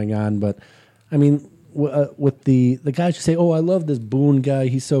what's going on. But, I mean, with the guys who say, oh, I love this Boone guy,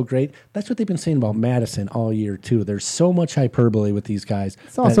 he's so great. That's what they've been saying about Madison all year, too. There's so much hyperbole with these guys.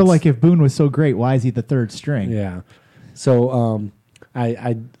 It's also like if Boone was so great, why is he the third string? Yeah. So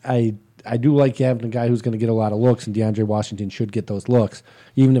I do like having a guy who's going to get a lot of looks, and DeAndre Washington should get those looks.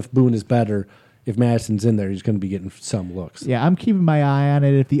 Even if Boone is better, if Madison's in there, he's going to be getting some looks. Yeah, I'm keeping my eye on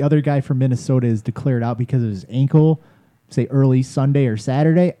it. If the other guy from Minnesota is declared out because of his ankle, say early Sunday or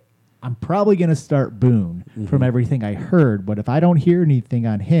Saturday, I'm probably going to start Boone from everything I heard. But if I don't hear anything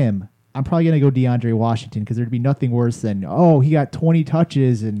on him, I'm probably going to go DeAndre Washington because there'd be nothing worse than, he got 20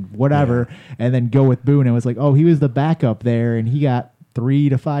 touches and whatever, and then go with Boone. And it was like, he was the backup there, and he got 3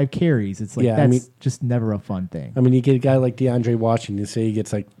 to 5 carries. It's like that's just never a fun thing. I mean, you get a guy like DeAndre Washington, say he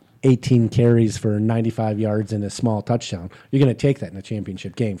gets like 18 carries for 95 yards and a small touchdown. You're going to take that in a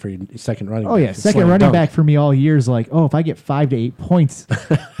championship game for your second running back. Oh, yeah. Second running back for me all year is like, if I get 5 to 8 points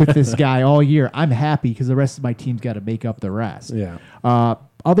with this guy all year, I'm happy because the rest of my team's got to make up the rest. Yeah.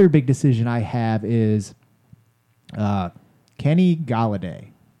 Other big decision I have is Kenny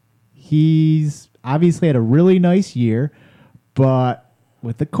Golladay. He's obviously had a really nice year, but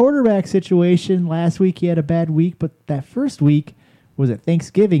with the quarterback situation, last week he had a bad week, but that first week was it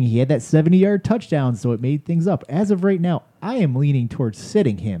Thanksgiving? He had that 70-yard touchdown, so it made things up. As of right now, I am leaning towards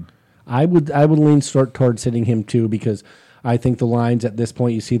sitting him. I would lean towards sitting him too, because I think the lines at this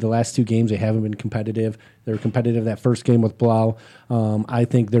point, you see the last 2 games, they haven't been competitive. They were competitive that first game with Blau. I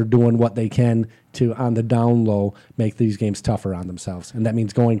think they're doing what they can to, on the down low, make these games tougher on themselves. And that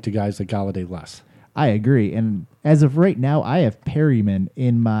means going to guys like Galladay less. I agree. And as of right now, I have Perryman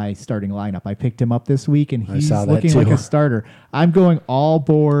in my starting lineup. I picked him up this week, and he's looking like a starter. I'm going all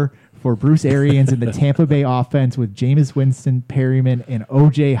bore for Bruce Arians in the Tampa Bay offense with Jameis Winston, Perryman, and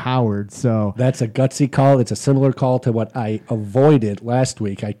O.J. Howard. So that's a gutsy call. It's a similar call to what I avoided last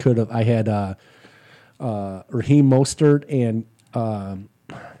week. I had Raheem Mostert and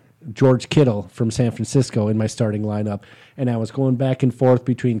George Kittle from San Francisco in my starting lineup, and I was going back and forth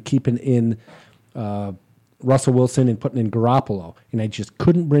between keeping in Russell Wilson and putting in Garoppolo, and I just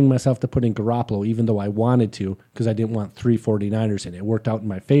couldn't bring myself to put in Garoppolo, even though I wanted to, because I didn't want 3 49ers in it. It worked out in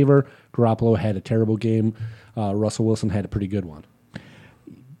my favor. Garoppolo had a terrible game. Russell Wilson had a pretty good one.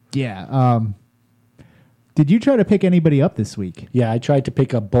 Yeah. Did you try to pick anybody up this week? Yeah, I tried to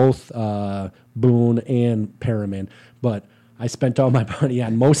pick up both Boone and Perriman, but I spent all my money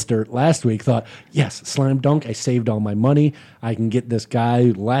on Mostert last week. Thought, yes, slam dunk. I saved all my money. I can get this guy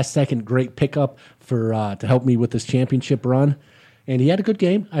last second great pickup for to help me with this championship run. And he had a good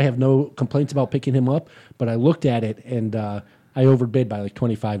game. I have no complaints about picking him up, but I looked at it and I overbid by like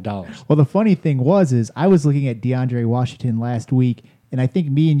 $25. Well, the funny thing is I was looking at DeAndre Washington last week, and I think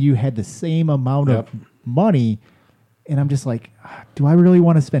me and you had the same amount of money. And I'm just like, do I really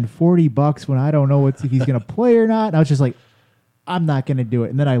want to spend $40 when I don't know if he's going to play or not? And I was just like, I'm not going to do it.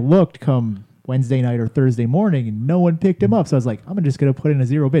 And then I looked come Wednesday night or Thursday morning, and no one picked him up. So I was like, I'm just going to put in a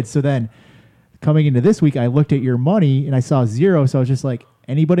 0 bid. So then coming into this week, I looked at your money, and I saw 0. So I was just like,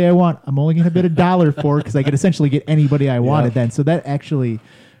 anybody I want, I'm only going to bid $1 for, because I could essentially get anybody I wanted then. So that actually,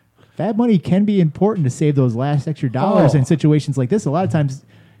 fab money can be important to save those last extra dollars in situations like this. A lot of times,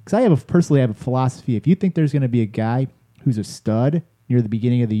 because I personally have a philosophy, if you think there's going to be a guy who's a stud near the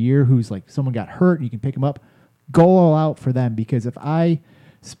beginning of the year, who's like someone got hurt and you can pick him up, go all out for them, because if I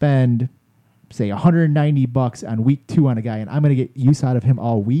spend, say, $190 on week 2 on a guy and I'm going to get use out of him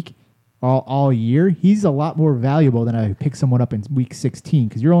all week, all year, he's a lot more valuable than I pick someone up in week 16,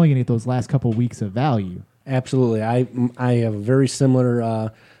 because you're only going to get those last couple of weeks of value. Absolutely. I have a very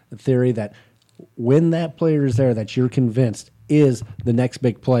similar theory that when that player is there that you're convinced is the next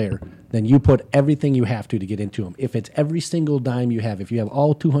big player, then you put everything you have to get into him. If it's every single dime you have, if you have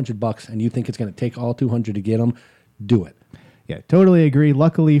all $200 and you think it's going to take all $200 to get him, do it. Yeah, totally agree.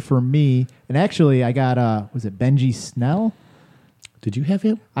 Luckily for me, and actually I got, was it Benji Snell? Did you have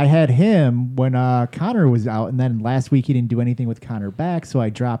him? I had him when Connor was out, and then last week he didn't do anything with Connor back, so I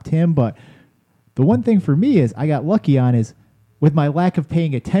dropped him. But the one thing for me is I got lucky on is with my lack of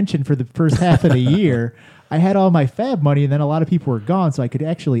paying attention for the first half of the year, I had all my fab money, and then a lot of people were gone, so I could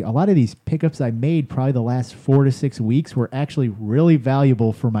actually, a lot of these pickups I made probably the last 4 to 6 weeks were actually really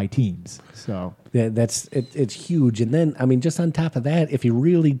valuable for my teams. So yeah, it's huge. And then, I mean, just on top of that, if he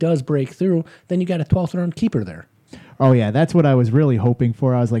really does break through, then you got a 12th round keeper there. Oh, yeah, that's what I was really hoping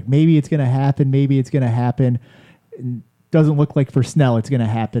for. I was like, maybe it's going to happen, maybe it's going to happen. Doesn't look like for Snell it's going to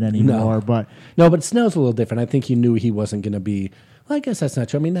happen anymore. No, but Snell's a little different. I think he knew he wasn't going to be. Well, I guess that's not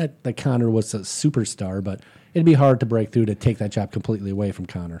true. I mean, that Connor was a superstar, but it'd be hard to break through to take that job completely away from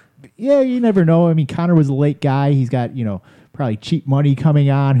Connor. Yeah, you never know. I mean, Connor was a late guy. He's got, probably cheap money coming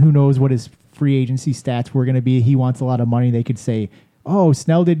on. Who knows what his free agency stats were going to be. He wants a lot of money. They could say, oh,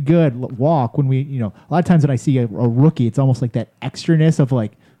 Snell did good. Walk. When we, a lot of times when I see a rookie, it's almost like that extraness of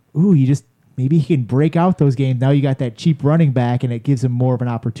like, ooh, maybe he can break out those games. Now you got that cheap running back, and it gives him more of an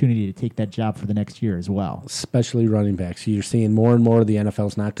opportunity to take that job for the next year as well. Especially running backs. You're seeing more and more of the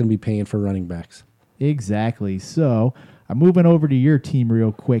NFL's not going to be paying for running backs. Exactly. So I'm moving over to your team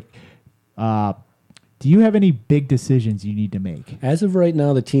real quick. Do you have any big decisions you need to make? As of right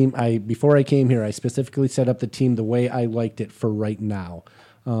now, the team, before I came here, I specifically set up the team the way I liked it for right now.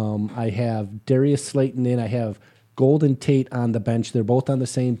 I have Darius Slayton in. I have Golden Tate on the bench. They're both on the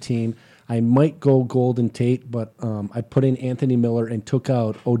same team. I might go Golden Tate, but I put in Anthony Miller and took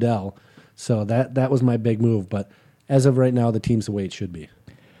out Odell. So that was my big move. But as of right now, the team's the way it should be.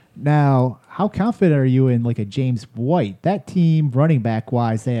 Now, how confident are you in like a James White? That team, running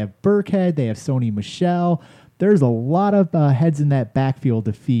back-wise, they have Burkhead, they have Sony Michel. There's a lot of heads in that backfield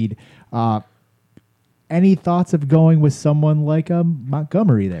to feed. Any thoughts of going with someone like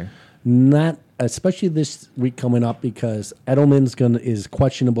Montgomery there? Not, especially this week coming up, because Edelman is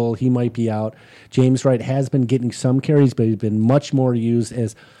questionable. He might be out. James Wright has been getting some carries, but he's been much more used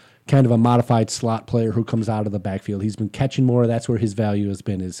as kind of a modified slot player who comes out of the backfield. He's been catching more. That's where his value has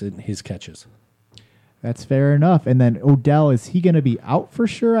been, is in his catches. That's fair enough. And then Odell, is he going to be out for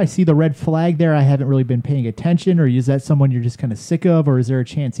sure? I see the red flag there. I haven't really been paying attention. Or is that someone you're just kind of sick of? Or is there a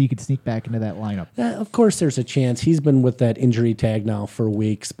chance he could sneak back into that lineup? Of course, there's a chance. He's been with that injury tag now for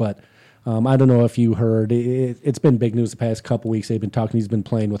weeks, but I don't know if you heard. It's been big news the past couple weeks. They've been talking. He's been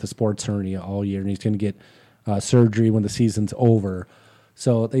playing with a sports hernia all year, and he's going to get surgery when the season's over.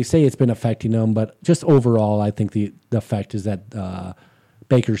 So they say it's been affecting him, but just overall, I think the effect is that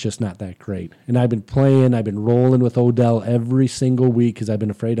Baker's just not that great. And I've been rolling with Odell every single week because I've been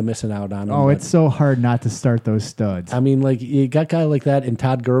afraid of missing out on him. Oh, it's so hard not to start those studs. I mean, like, you got a guy like that and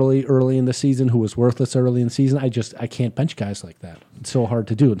Todd Gurley early in the season who was worthless early in the season. I can't bench guys like that. It's so hard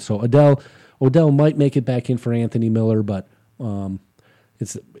to do. And so Odell might make it back in for Anthony Miller, but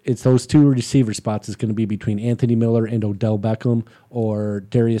it's those two receiver spots. It's going to be between Anthony Miller and Odell Beckham, or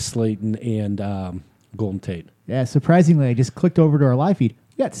Darius Slayton and Golden Tate. Yeah, surprisingly, I just clicked over to our live feed.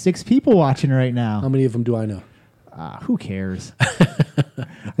 We got 6 people watching right now. How many of them do I know? Who cares?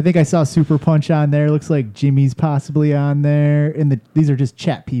 I think I saw Super Punch on there. Looks like Jimmy's possibly on there. These are just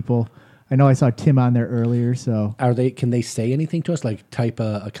chat people. I know I saw Tim on there earlier. So Can they say anything to us? Like type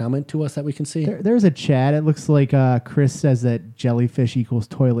a comment to us that we can see? There's a chat. It looks like Chris says that jellyfish equals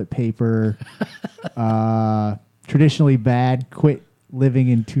toilet paper. Traditionally bad. Quit living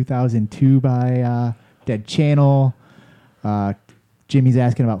in 2002 by Dead Channel. Jimmy's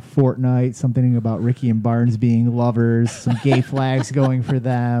asking about Fortnite, something about Ricky and Barnes being lovers, some gay flags going for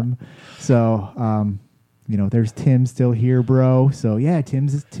them. So, there's Tim still here, bro. So, yeah,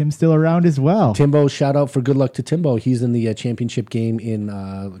 Tim's still around as well. Timbo, shout out for good luck to Timbo. He's in the championship game in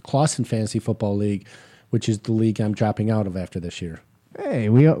Clawson Fantasy Football League, which is the league I'm dropping out of after this year. Hey,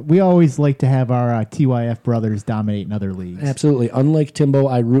 we always like to have our TYF brothers dominate in other leagues. Absolutely. Unlike Timbo,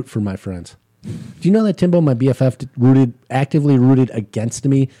 I root for my friends. Do you know that Timbo, my BFF, actively rooted against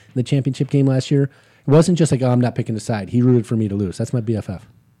me in the championship game last year? It wasn't just like, I'm not picking a side. He rooted for me to lose. That's my BFF.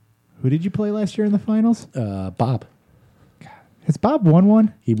 Who did you play last year in the finals? Bob. Has Bob won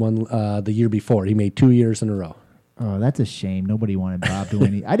one? He won the year before. He made 2 years in a row. Oh, that's a shame. Nobody wanted Bob to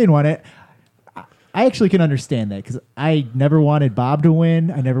win. I didn't want it. I actually can understand that because I never wanted Bob to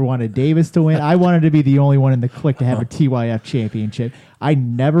win. I never wanted Davis to win. I wanted to be the only one in the clique to have a TYF championship. I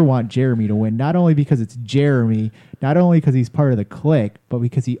never want Jeremy to win, not only because it's Jeremy, not only because he's part of the clique, but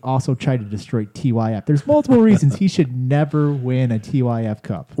because he also tried to destroy TYF. There's multiple reasons he should never win a TYF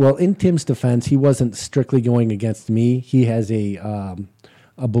Cup. Well, in Tim's defense, he wasn't strictly going against me. He has a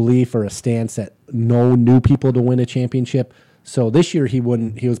belief or a stance that no new people to win a championship. So this year he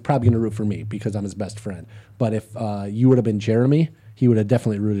was probably going to root for me because I'm his best friend. But if you would have been Jeremy, he would have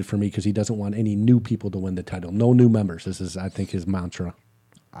definitely rooted for me because he doesn't want any new people to win the title. No new members. This is, I think, his mantra.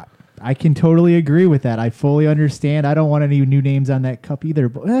 I can totally agree with that. I fully understand. I don't want any new names on that cup either.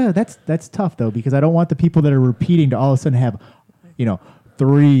 But that's tough though, because I don't want the people that are repeating to all of a sudden have,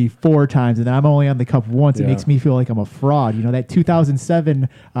 3-4 times, and then I'm only on the cup once. It makes me feel like I'm a fraud. That 2007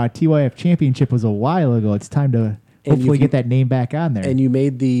 TYF championship was a while ago. It's time to hopefully get that name back on there. And you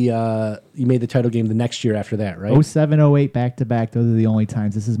made the title game the next year after that, right? 07, 08, back to back. Those are the only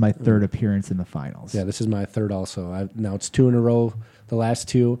times. This is my third appearance in the finals. Yeah, this is my third also. Now it's 2 in a row, the last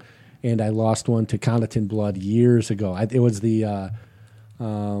 2, and I lost one to Connaughton Blood years ago. It was the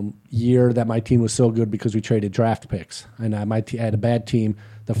year that my team was so good because we traded draft picks. And I had a bad team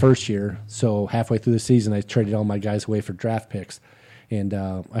the first year, so halfway through the season I traded all my guys away for draft picks. And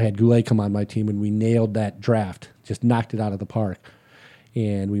I had Goulet come on my team, and we nailed that draft, just knocked it out of the park.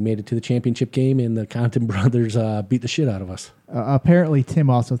 And we made it to the championship game, and the Compton brothers beat the shit out of us. Apparently, Tim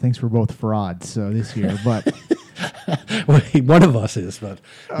also thinks we're both frauds. So this year, but one of us is. But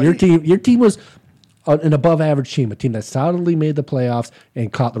your team was an above-average team, a team that solidly made the playoffs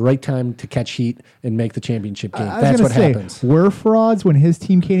and caught the right time to catch heat and make the championship game. That's what happens. We're frauds when his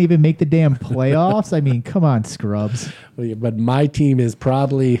team can't even make the damn playoffs. I mean, come on, scrubs. But my team is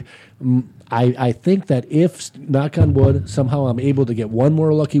probably. I think that if, knock on wood, somehow I'm able to get one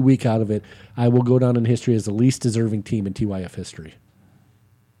more lucky week out of it, I will go down in history as the least deserving team in TYF history.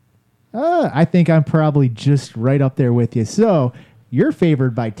 I think I'm probably just right up there with you. So you're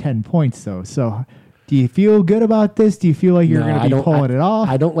favored by 10 points, though. So do you feel good about this? Do you feel like you're going to be pulling it off?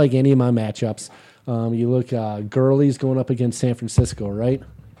 I don't like any of my matchups. You look, Gurley's going up against San Francisco, right?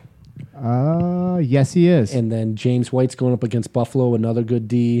 Yes, he is. And then James White's going up against Buffalo, another good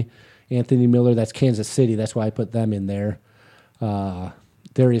D. Anthony Miller, that's Kansas City. That's why I put them in there.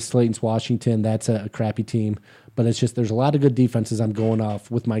 Darius Slayton's Washington. That's a crappy team. But it's just there's a lot of good defenses I'm going off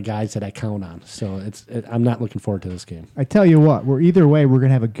with my guys that I count on. So I'm not looking forward to this game. I tell you what, either way, we're going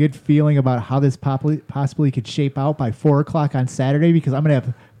to have a good feeling about how this possibly could shape out by 4 o'clock on Saturday because I'm going to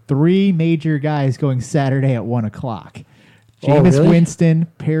have 3 major guys going Saturday at 1 o'clock. Jameis really? Winston,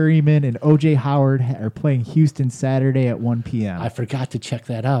 Perryman, and O.J. Howard are playing Houston Saturday at 1 p.m. I forgot to check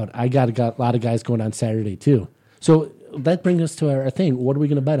that out. I got a lot of guys going on Saturday, too. So that brings us to our thing. What are we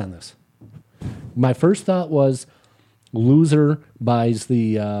going to bet on this? My first thought was loser buys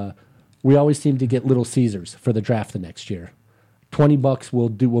the we always seem to get Little Caesars for the draft the next year. $20 we'll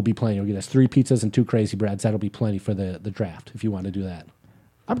be plenty. We'll get us 3 pizzas and 2 Crazy Breads. That'll be plenty for the draft if you want to do that.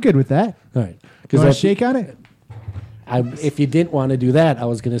 I'm good with that. All right. You want to shake on it? If you didn't want to do that, I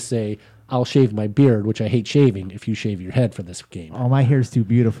was going to say I'll shave my beard, which I hate shaving, if you shave your head for this game. Oh, my hair's too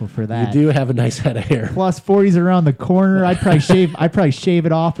beautiful for that. You do have a nice head of hair. Plus 40's around the corner. I'd probably shave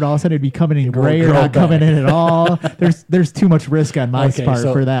it off, but all of a sudden it'd be coming in gray or not coming in at all. There's too much risk on my part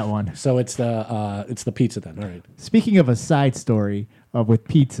for that one. So it's the pizza then. All right. Speaking of a side story with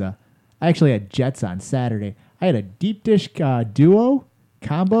pizza, I actually had Jets on Saturday. I had a deep dish duo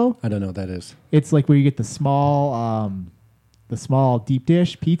combo. I don't know what that is. It's like where you get the small deep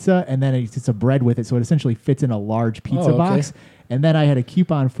dish pizza, and then it's a bread with it, so it essentially fits in a large pizza box. And then I had a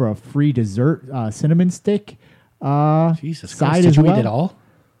coupon for a free dessert cinnamon stick Jesus side Christ. Did as you well. eat it all?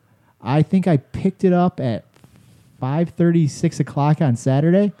 I think I picked it up at 5:30, 6 o'clock on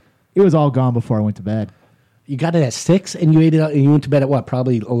Saturday. It was all gone before I went to bed. You got it at 6 and you ate it out, and you went to bed at what?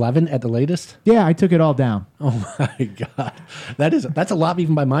 Probably 11 at the latest? Yeah, I took it all down. Oh my God. That's a lot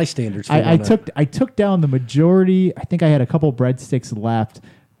even by my standards. I took down the majority. I think I had a couple breadsticks left.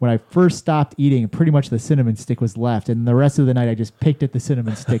 When I first stopped eating, pretty much the cinnamon stick was left, and the rest of the night I just picked at the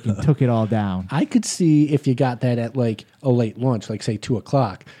cinnamon stick and took it all down. I could see if you got that at like a late lunch, like say 2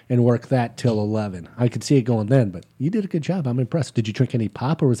 o'clock, and work that till 11. I could see it going then, but you did a good job. I'm impressed. Did you drink any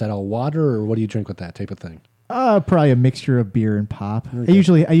pop, or was that all water, or what do you drink with that type of thing? Probably a mixture of beer and pop. Okay.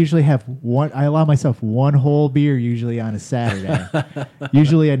 I usually have one. I allow myself one whole beer usually on a Saturday.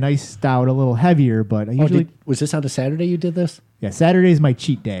 Usually a nice stout, a little heavier, but I usually. Was this on a Saturday you did this? Yeah, Saturday is my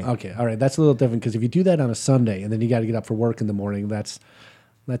cheat day. Okay, all right. That's a little different because if you do that on a Sunday and then you got to get up for work in the morning, that's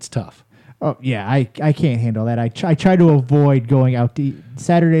tough. Oh yeah, I can't handle that. I try to avoid going out to eat.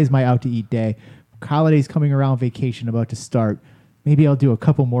 Saturday is my out to eat day. Holidays coming around, vacation about to start. Maybe I'll do a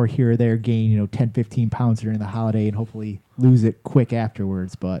couple more here or there, gain 10, 15 pounds during the holiday, and hopefully lose it quick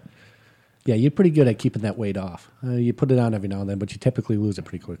afterwards. But yeah, you're pretty good at keeping that weight off. You put it on every now and then, but you typically lose it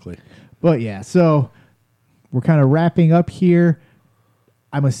pretty quickly. But yeah, so we're kind of wrapping up here.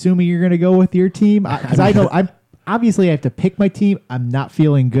 I'm assuming you're going to go with your team because I know I have to pick my team. I'm not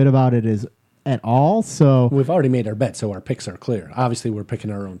feeling good about it at all. So we've already made our bet, so our picks are clear. Obviously, we're picking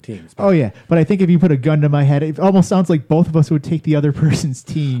our own teams. Oh yeah, but I think if you put a gun to my head, it almost sounds like both of us would take the other person's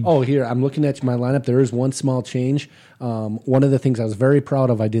team. Oh, here I'm looking at my lineup. There is one small change. One of the things I was very proud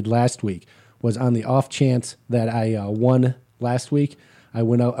of I did last week was on the off chance that I won last week. I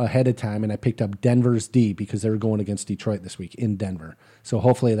went out ahead of time and I picked up Denver's D because they're going against Detroit this week in Denver. So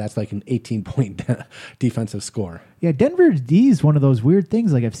hopefully that's like an 18-point defensive score. Yeah, Denver's D is one of those weird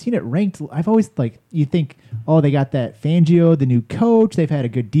things. Like I've seen it ranked. I've always you think, oh, they got that Fangio, the new coach. They've had a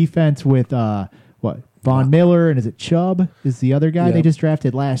good defense with Von Miller, and is it Chubb is the other guy they just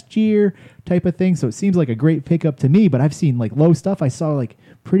drafted last year type of thing. So it seems like a great pickup to me. But I've seen like low stuff. I saw like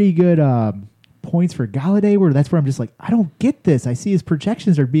pretty good points for Galladay, that's where I'm just like, I don't get this. I see his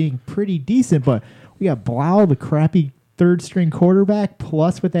projections are being pretty decent, but we got Blau, the crappy third string quarterback,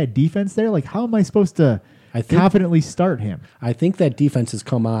 plus with that defense there. Like, how am I supposed to confidently start him? I think that defense has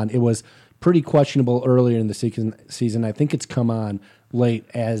come on. It was pretty questionable earlier in the season. I think it's come on late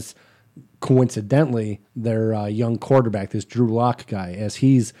as coincidentally their young quarterback, this Drew Lock guy, as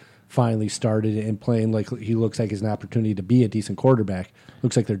he's finally started and playing like he looks like he's an opportunity to be a decent quarterback.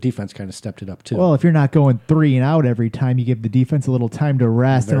 Looks like their defense kind of stepped it up too. Well, if you're not going 3 and out every time, you give the defense a little time to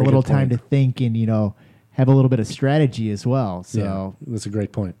rest and a little time to think and, have a little bit of strategy as well. So yeah, that's a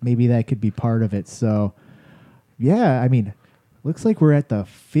great point. Maybe that could be part of it. So, yeah, I mean, looks like we're at the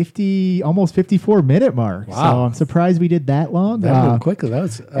 50, almost 54-minute mark. Wow. So I'm surprised we did that long. That went quickly. That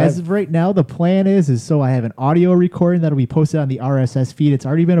was as of right now, the plan is so I have an audio recording that'll be posted on the RSS feed. It's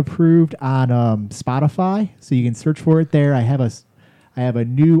already been approved on Spotify, so you can search for it there. I have a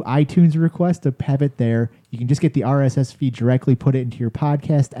new iTunes request to have it there. You can just get the RSS feed directly, put it into your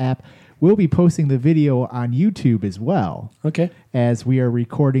podcast app. We'll be posting the video on YouTube as well. Okay. As we are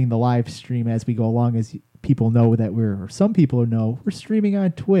recording the live stream as we go along, as people know that some people know, we're streaming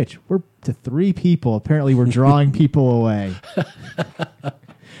on Twitch. We're to 3 people. Apparently, we're drawing people away.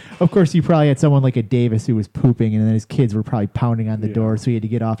 Of course, you probably had someone like a Davis who was pooping, and then his kids were probably pounding on the door, so he had to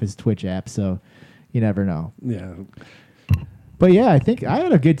get off his Twitch app. So you never know. Yeah. But yeah, I think I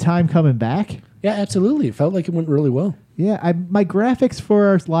had a good time coming back. Yeah, absolutely. It felt like it went really well. Yeah, my graphics for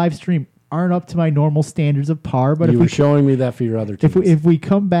our live stream aren't up to my normal standards of par, but you if were we showing me that for your other teams. if we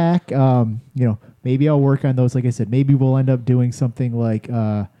come back, maybe I'll work on those. Like I said, maybe we'll end up doing something like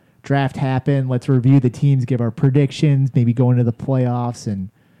draft happen. Let's review the teams, give our predictions, maybe go into the playoffs, and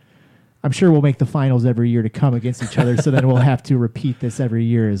I'm sure we'll make the finals every year to come against each other. So then we'll have to repeat this every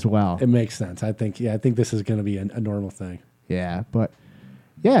year as well. It makes sense. I think this is going to be a normal thing. Yeah, but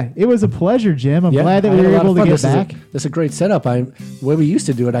yeah, it was a pleasure, Jim. I'm glad that we were able to get back. This is a great setup. The way we used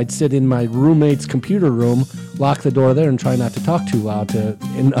to do it, I'd sit in my roommate's computer room, lock the door there, and try not to talk too loud to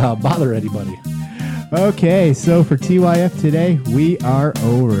bother anybody. Okay, so for TYF today, we are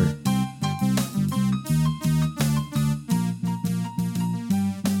over.